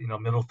posts.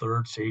 Middle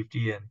third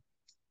safety,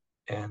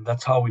 and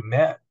that's how we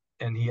met.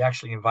 And he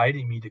actually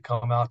invited me to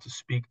come out to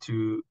speak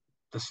to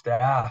the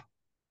staff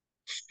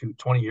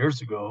 20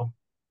 years ago,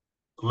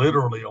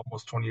 literally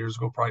almost 20 years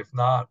ago, probably if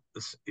not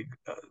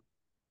a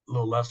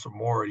little less or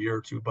more, a year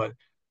or two. But I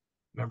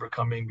remember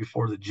coming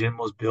before the gym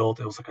was built.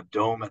 It was like a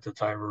dome at the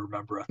time. I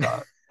remember. I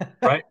thought,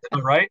 right,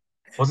 right?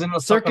 Wasn't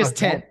it Circus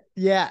tent?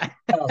 Yeah.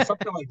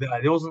 Something like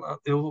that.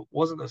 It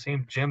wasn't the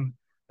same gym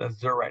that's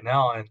there right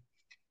now. And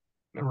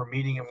I remember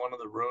meeting in one of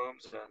the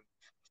rooms, and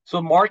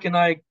so Mark and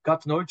I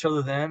got to know each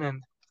other then.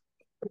 And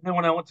then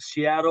when I went to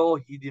Seattle,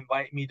 he'd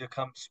invite me to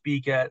come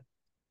speak at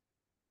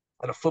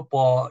a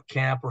football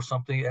camp or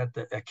something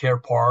at Care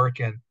Park,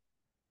 and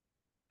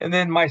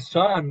then my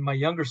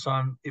younger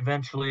son,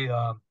 eventually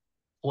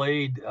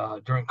played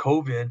during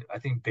COVID. I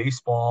think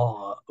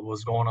baseball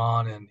was going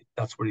on, and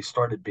that's where he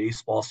started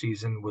baseball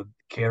season with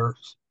Care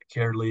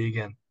League,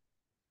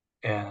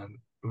 and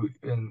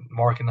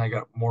Mark and I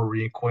got more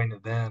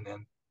reacquainted then,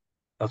 and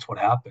that's what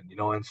happened,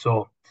 And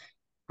so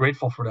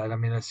grateful for that. I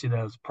mean, I see that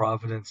as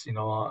Providence,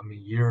 I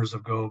mean, years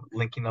ago,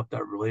 linking up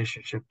that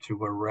relationship to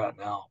where we're at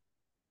now.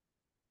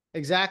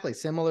 Exactly.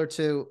 Similar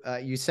to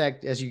you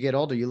said, as you get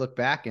older, you look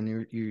back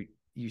and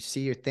you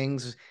see your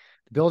things,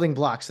 building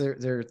blocks.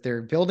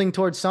 They're building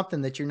towards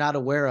something that you're not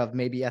aware of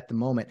maybe at the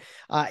moment.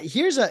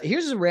 Here's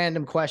a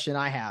random question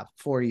I have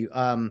for you.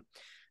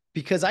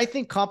 Because I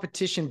think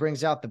competition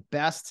brings out the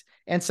best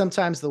and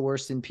sometimes the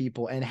worst in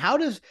people. And how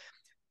does,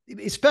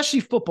 especially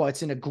football,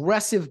 it's an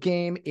aggressive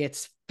game.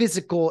 It's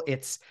physical.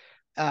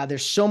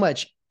 There's so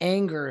much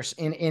anger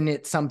in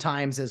it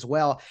sometimes as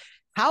well.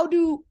 How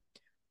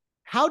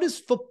does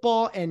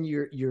football and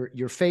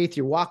your faith,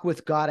 your walk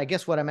with God, I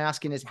guess what I'm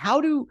asking is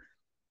how do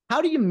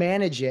you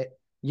manage it,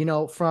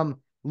 from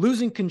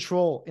losing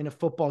control in a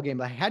football game?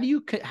 Like how do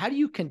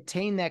you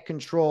contain that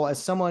control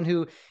as someone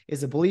who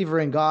is a believer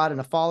in God and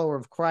a follower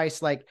of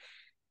Christ? Like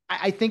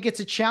I think it's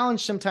a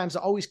challenge sometimes to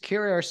always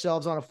carry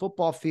ourselves on a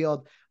football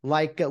field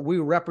like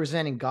we're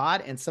representing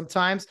God, and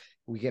sometimes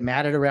we get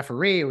mad at a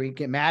referee or we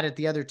get mad at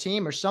the other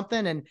team or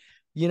something, and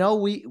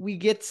we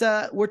get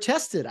we're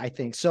tested, I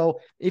think.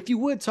 So if you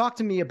would talk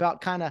to me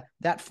about kind of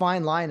that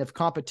fine line of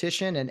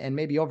competition and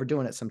maybe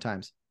overdoing it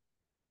sometimes.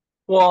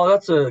 Well,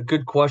 that's a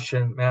good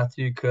question,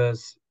 Matthew,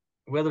 because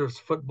whether it's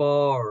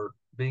football or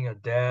being a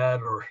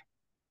dad or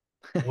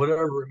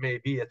whatever it may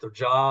be at their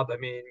job, I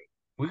mean,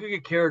 we could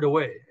get carried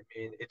away. I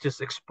mean, it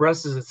just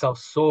expresses itself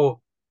so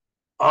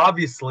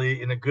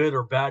obviously in a good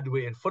or bad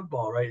way in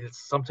football, right?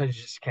 It's sometimes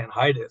you just can't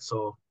hide it.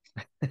 So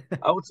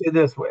I would say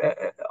this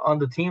on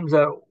the teams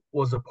that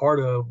was a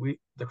part of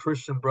the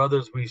Christian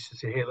brothers, we used to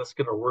say, hey, let's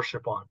get our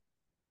worship on.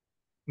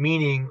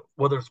 Meaning,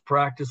 whether it's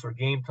practice or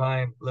game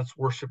time, let's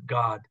worship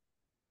God,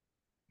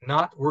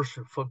 not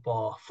worship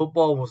football.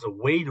 Football was a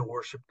way to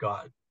worship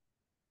God.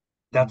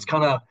 That's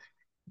kind of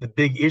the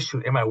big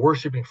issue. Am I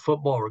worshiping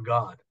football or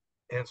God?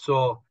 And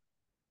so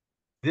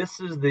this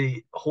is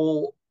the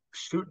whole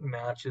shooting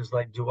match is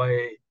like,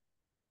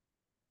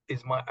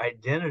 is my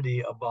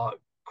identity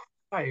about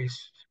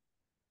Christ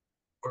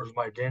or is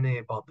my identity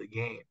about the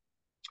game?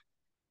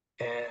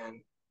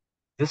 And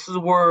this is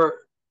where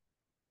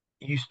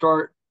you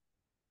start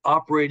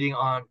operating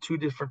on two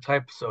different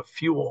types of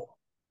fuel.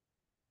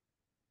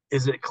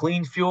 Is it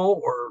clean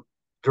fuel or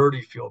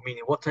dirty fuel?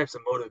 Meaning, what types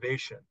of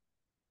motivation?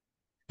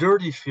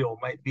 Dirty fuel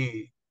might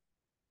be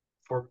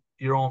for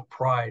your own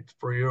pride,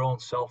 for your own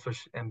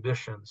selfish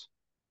ambitions,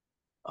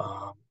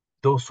 um,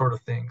 those sort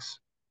of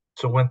things.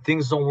 So when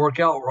things don't work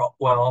out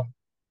well,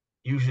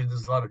 usually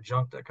there's a lot of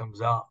junk that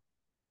comes out.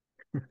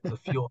 The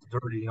fuel is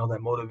dirty, that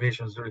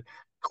motivation is dirty.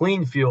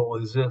 Clean fuel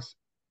is this: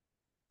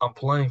 I'm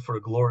playing for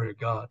the glory of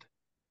God.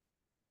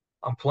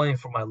 I'm playing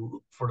for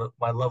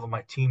my love of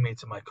my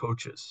teammates and my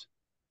coaches.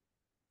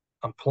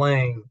 I'm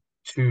playing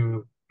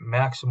to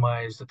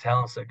maximize the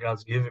talents that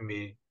God's given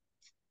me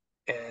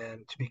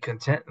and to be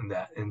content in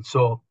that. And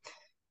so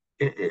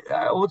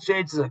I would say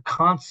it's a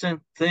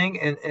constant thing.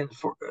 And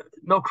for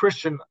no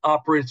Christian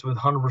operates with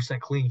 100%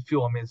 clean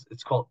fuel. I mean,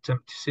 it's called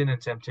sin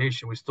and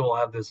temptation. We still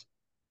have this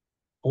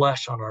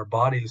flesh on our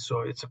bodies.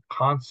 So it's a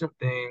constant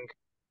thing.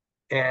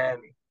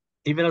 And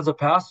even as a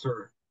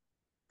pastor,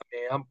 I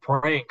mean, I'm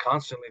praying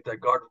constantly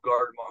that God would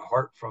guard my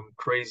heart from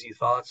crazy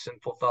thoughts,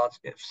 sinful thoughts,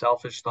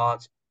 selfish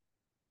thoughts,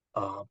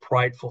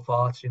 prideful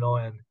thoughts,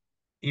 and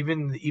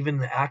even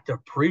the act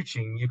of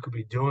preaching, you could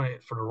be doing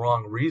it for the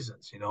wrong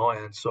reasons,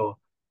 and so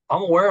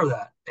I'm aware of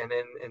that. And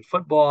in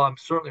football, I'm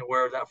certainly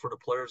aware of that for the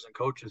players and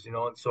coaches,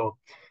 and so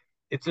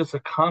it's just a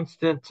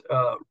constant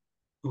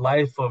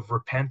life of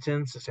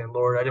repentance and saying,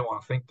 Lord, I didn't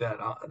want to think that.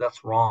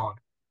 That's wrong.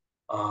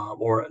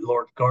 Or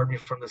Lord, guard me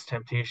from this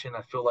temptation.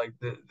 I feel like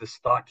this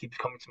thought keeps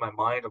coming to my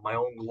mind of my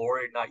own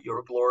glory, not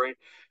your glory.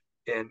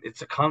 And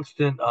it's a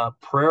constant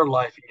prayer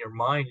life in your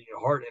mind, in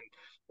your heart, and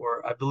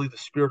where I believe the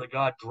Spirit of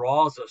God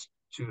draws us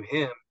to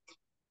Him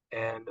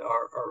and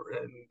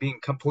and being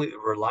completely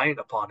reliant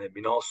upon Him.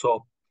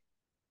 So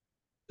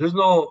there's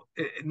no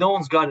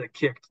one's got it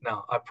kicked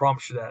now. I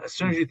promise you that. As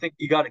soon as you think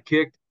you got it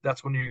kicked,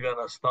 that's when you're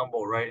gonna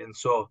stumble, right? And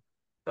so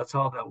that's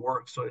how that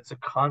works. So it's a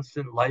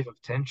constant life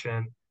of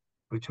tension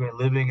between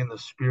living in the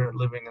spirit,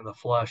 living in the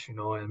flesh,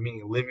 and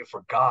meaning living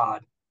for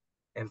God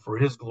and for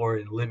His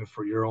glory and living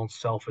for your own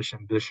selfish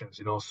ambitions,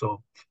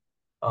 So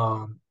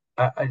um,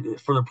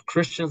 for the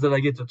Christians that I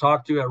get to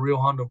talk to at Rio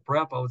Hondo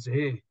Prep, I would say,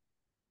 hey,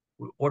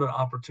 what an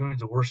opportunity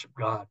to worship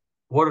God.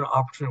 What an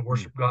opportunity to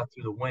worship God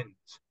through the wins.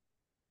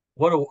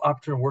 What an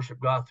opportunity to worship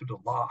God through the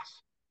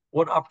loss.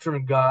 What an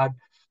opportunity, God,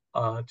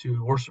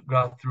 to worship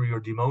God through your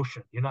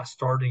demotion. You're not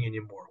starting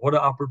anymore. What an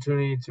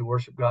opportunity to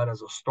worship God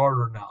as a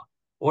starter now.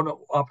 What an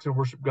opportunity to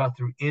worship God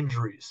through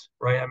injuries,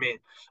 right? I mean,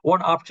 what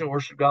an opportunity to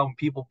worship God when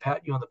people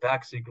pat you on the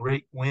back and say,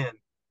 great win.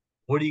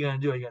 What are you going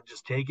to do? Are you going to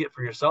just take it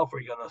for yourself, or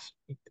are you going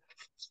to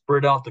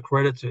spread out the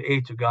credit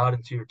to God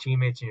and to your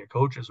teammates and your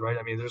coaches, right?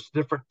 I mean, there's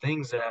different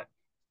things that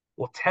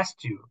will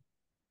test you.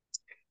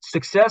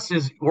 Success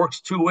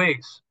works two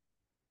ways.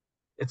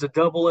 It's a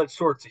double-edged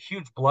sword. It's a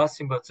huge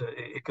blessing, but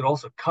it could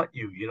also cut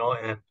you,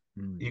 and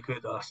you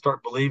could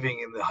start believing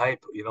in the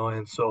hype,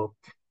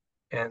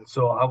 and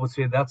so I would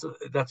say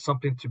that's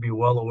something to be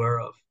well aware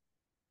of.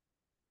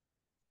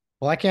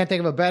 Well, I can't think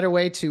of a better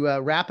way to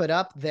wrap it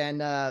up than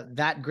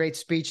that great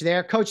speech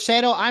there. Coach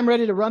Sato, I'm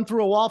ready to run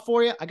through a wall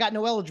for you. I got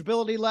no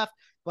eligibility left,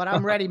 but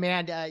I'm ready,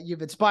 man.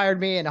 You've inspired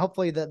me, and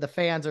hopefully the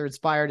fans are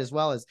inspired as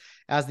well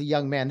as the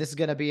young man. This is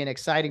going to be an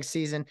exciting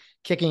season,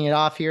 kicking it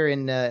off here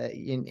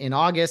in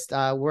August.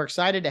 We're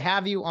excited to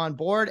have you on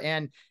board,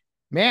 and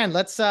man,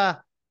 let's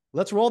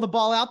roll the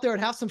ball out there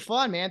and have some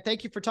fun, man.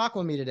 Thank you for talking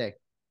with me today.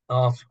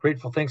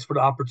 Grateful. Thanks for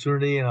the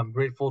opportunity, and I'm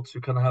grateful to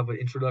kind of have an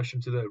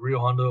introduction to the Rio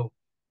Hondo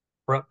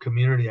prep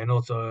community. I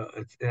know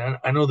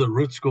I know the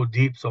roots go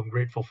deep, so I'm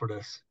grateful for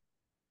this.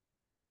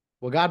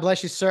 Well, God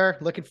bless you, sir.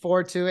 Looking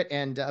forward to it.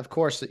 And of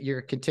course,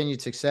 your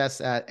continued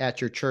success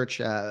at your church,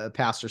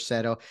 Pastor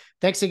Seto.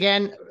 Thanks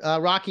again,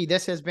 Rocky.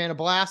 This has been a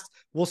blast.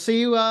 We'll see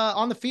you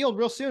on the field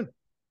real soon.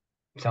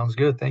 Sounds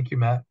good. Thank you,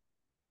 Matt.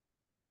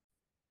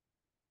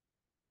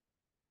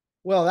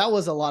 Well, that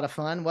was a lot of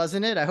fun,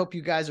 wasn't it? I hope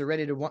you guys are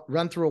ready to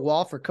run through a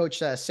wall for Coach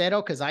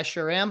Seto, because I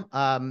sure am.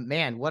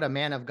 Man, what a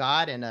man of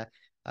God, and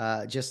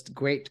just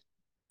great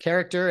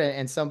character,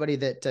 and somebody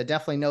that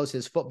definitely knows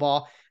his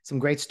football. Some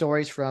great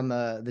stories from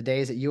the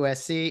days at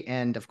USC,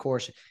 and of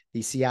course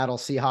the Seattle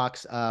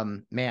Seahawks.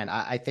 Man,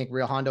 I think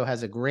Rio Hondo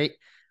has a great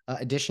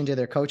addition to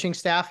their coaching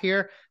staff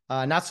here.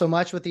 Not so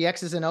much with the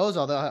X's and O's,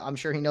 although I'm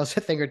sure he knows a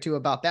thing or two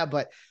about that,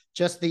 but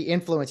just the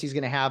influence he's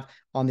going to have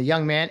on the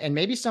young man, and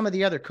maybe some of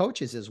the other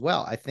coaches as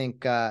well. I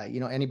think,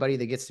 anybody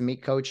that gets to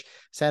meet Coach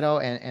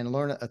Seto and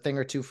learn a thing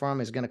or two from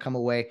him is going to come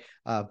away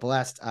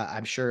blessed.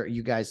 I'm sure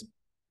you guys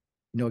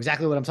know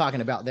exactly what I'm talking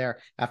about there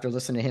after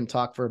listening to him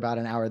talk for about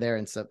an hour there.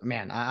 And so,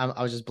 man,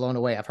 I was just blown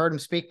away. I've heard him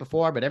speak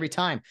before, but every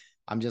time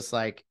I'm just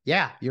like,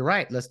 yeah, you're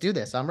right. Let's do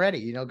this. I'm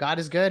ready. God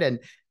is good.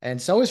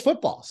 And so is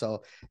football.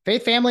 So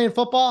faith, family, and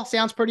football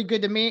sounds pretty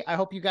good to me. I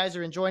hope you guys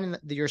are enjoying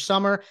your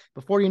summer.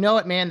 Before you know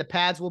it, man, the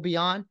pads will be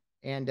on,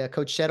 and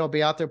Coach Shed will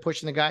be out there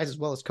pushing the guys, as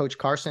well as Coach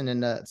Carson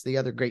and it's the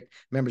other great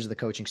members of the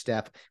coaching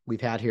staff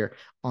we've had here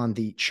on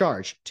the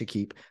Charge to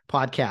Keep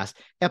podcast.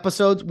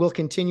 Episodes will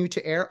continue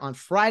to air on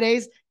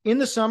Fridays in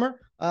the summer,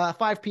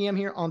 5 p.m.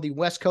 here on the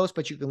West Coast,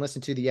 but you can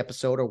listen to the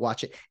episode or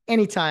watch it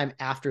anytime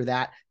after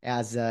that,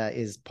 as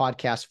is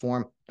podcast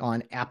form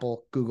on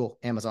Apple, Google,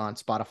 Amazon,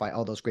 Spotify,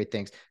 all those great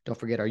things. Don't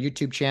forget our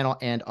YouTube channel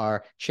and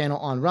our channel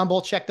on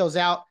Rumble. Check those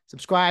out.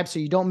 Subscribe so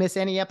you don't miss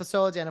any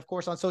episodes. And of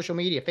course, on social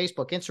media,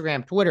 Facebook,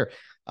 Instagram, Twitter,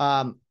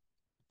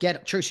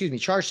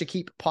 Charge to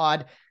Keep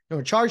pod.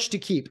 No, Charge to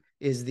Keep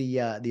is the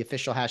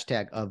official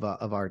hashtag of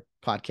our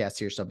podcast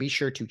here. So be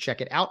sure to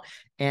check it out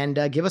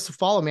and give us a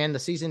follow, man. The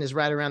season is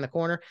right around the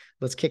corner.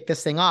 Let's kick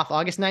this thing off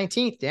August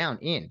 19th down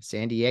in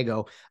San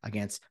Diego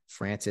against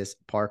Francis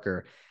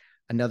Parker.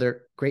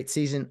 Another great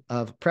season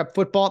of prep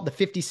football, the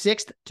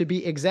 56th to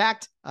be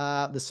exact.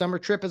 The summer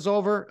trip is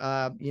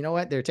over. You know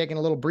what? They're taking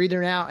a little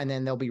breather now, and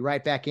then they'll be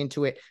right back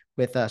into it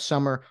with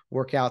summer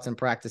workouts and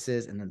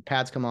practices, and then the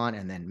pads come on,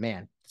 and then,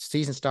 man,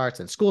 season starts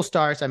and school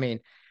starts. I mean,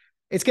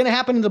 it's going to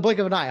happen in the blink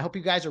of an eye. I hope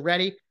you guys are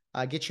ready.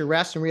 Get your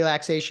rest and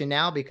relaxation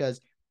now,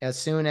 because as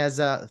soon as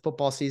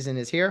football season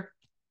is here,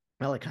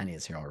 well, it kind of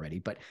is here already,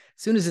 but as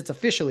soon as it's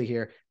officially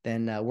here,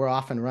 then we're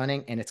off and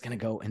running, and it's going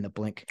to go in the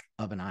blink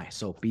of an eye.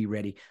 So be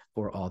ready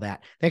for all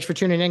that. Thanks for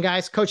tuning in,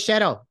 guys. Coach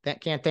Seto,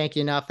 can't thank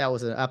you enough. That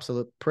was an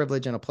absolute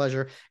privilege and a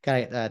pleasure.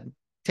 Got to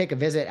take a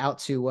visit out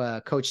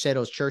to Coach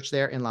Seto's church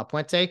there in La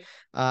Puente,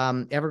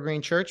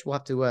 Evergreen Church. We'll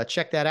have to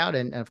check that out.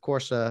 And of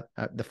course,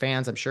 the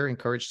fans, I'm sure,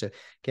 encouraged to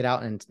get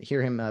out and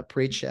hear him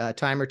preach a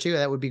time or two.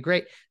 That would be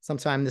great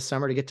sometime this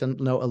summer to get to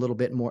know a little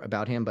bit more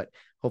about him. But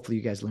hopefully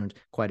you guys learned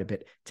quite a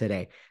bit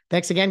today.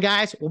 Thanks again,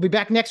 guys. We'll be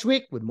back next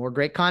week with more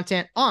great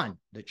content on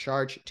the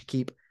Charge to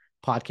Keep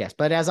podcast.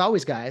 But as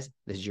always, guys,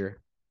 this is your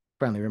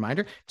friendly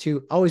reminder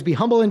to always be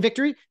humble in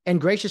victory and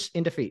gracious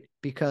in defeat,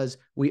 because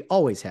we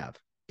always have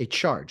a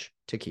charge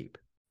to keep.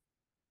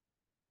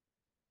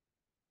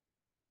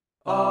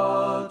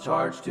 A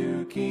charge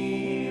to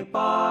keep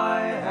I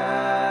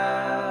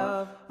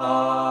have,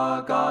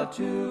 a God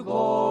to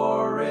glorify,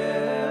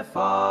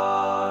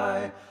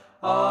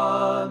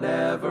 a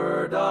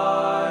never-dying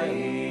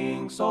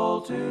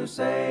soul to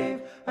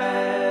save,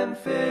 and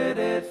fit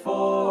it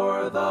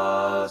for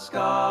the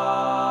sky.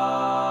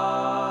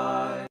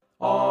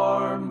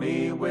 Arm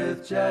me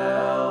with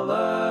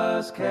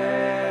jealous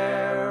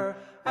care,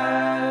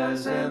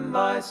 as in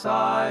thy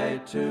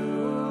sight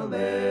to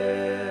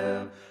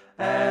live,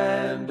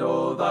 and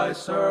O thy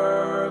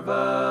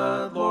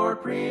servant, Lord,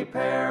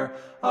 prepare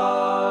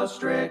a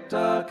strict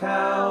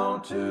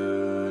account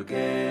to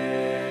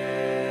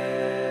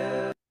give.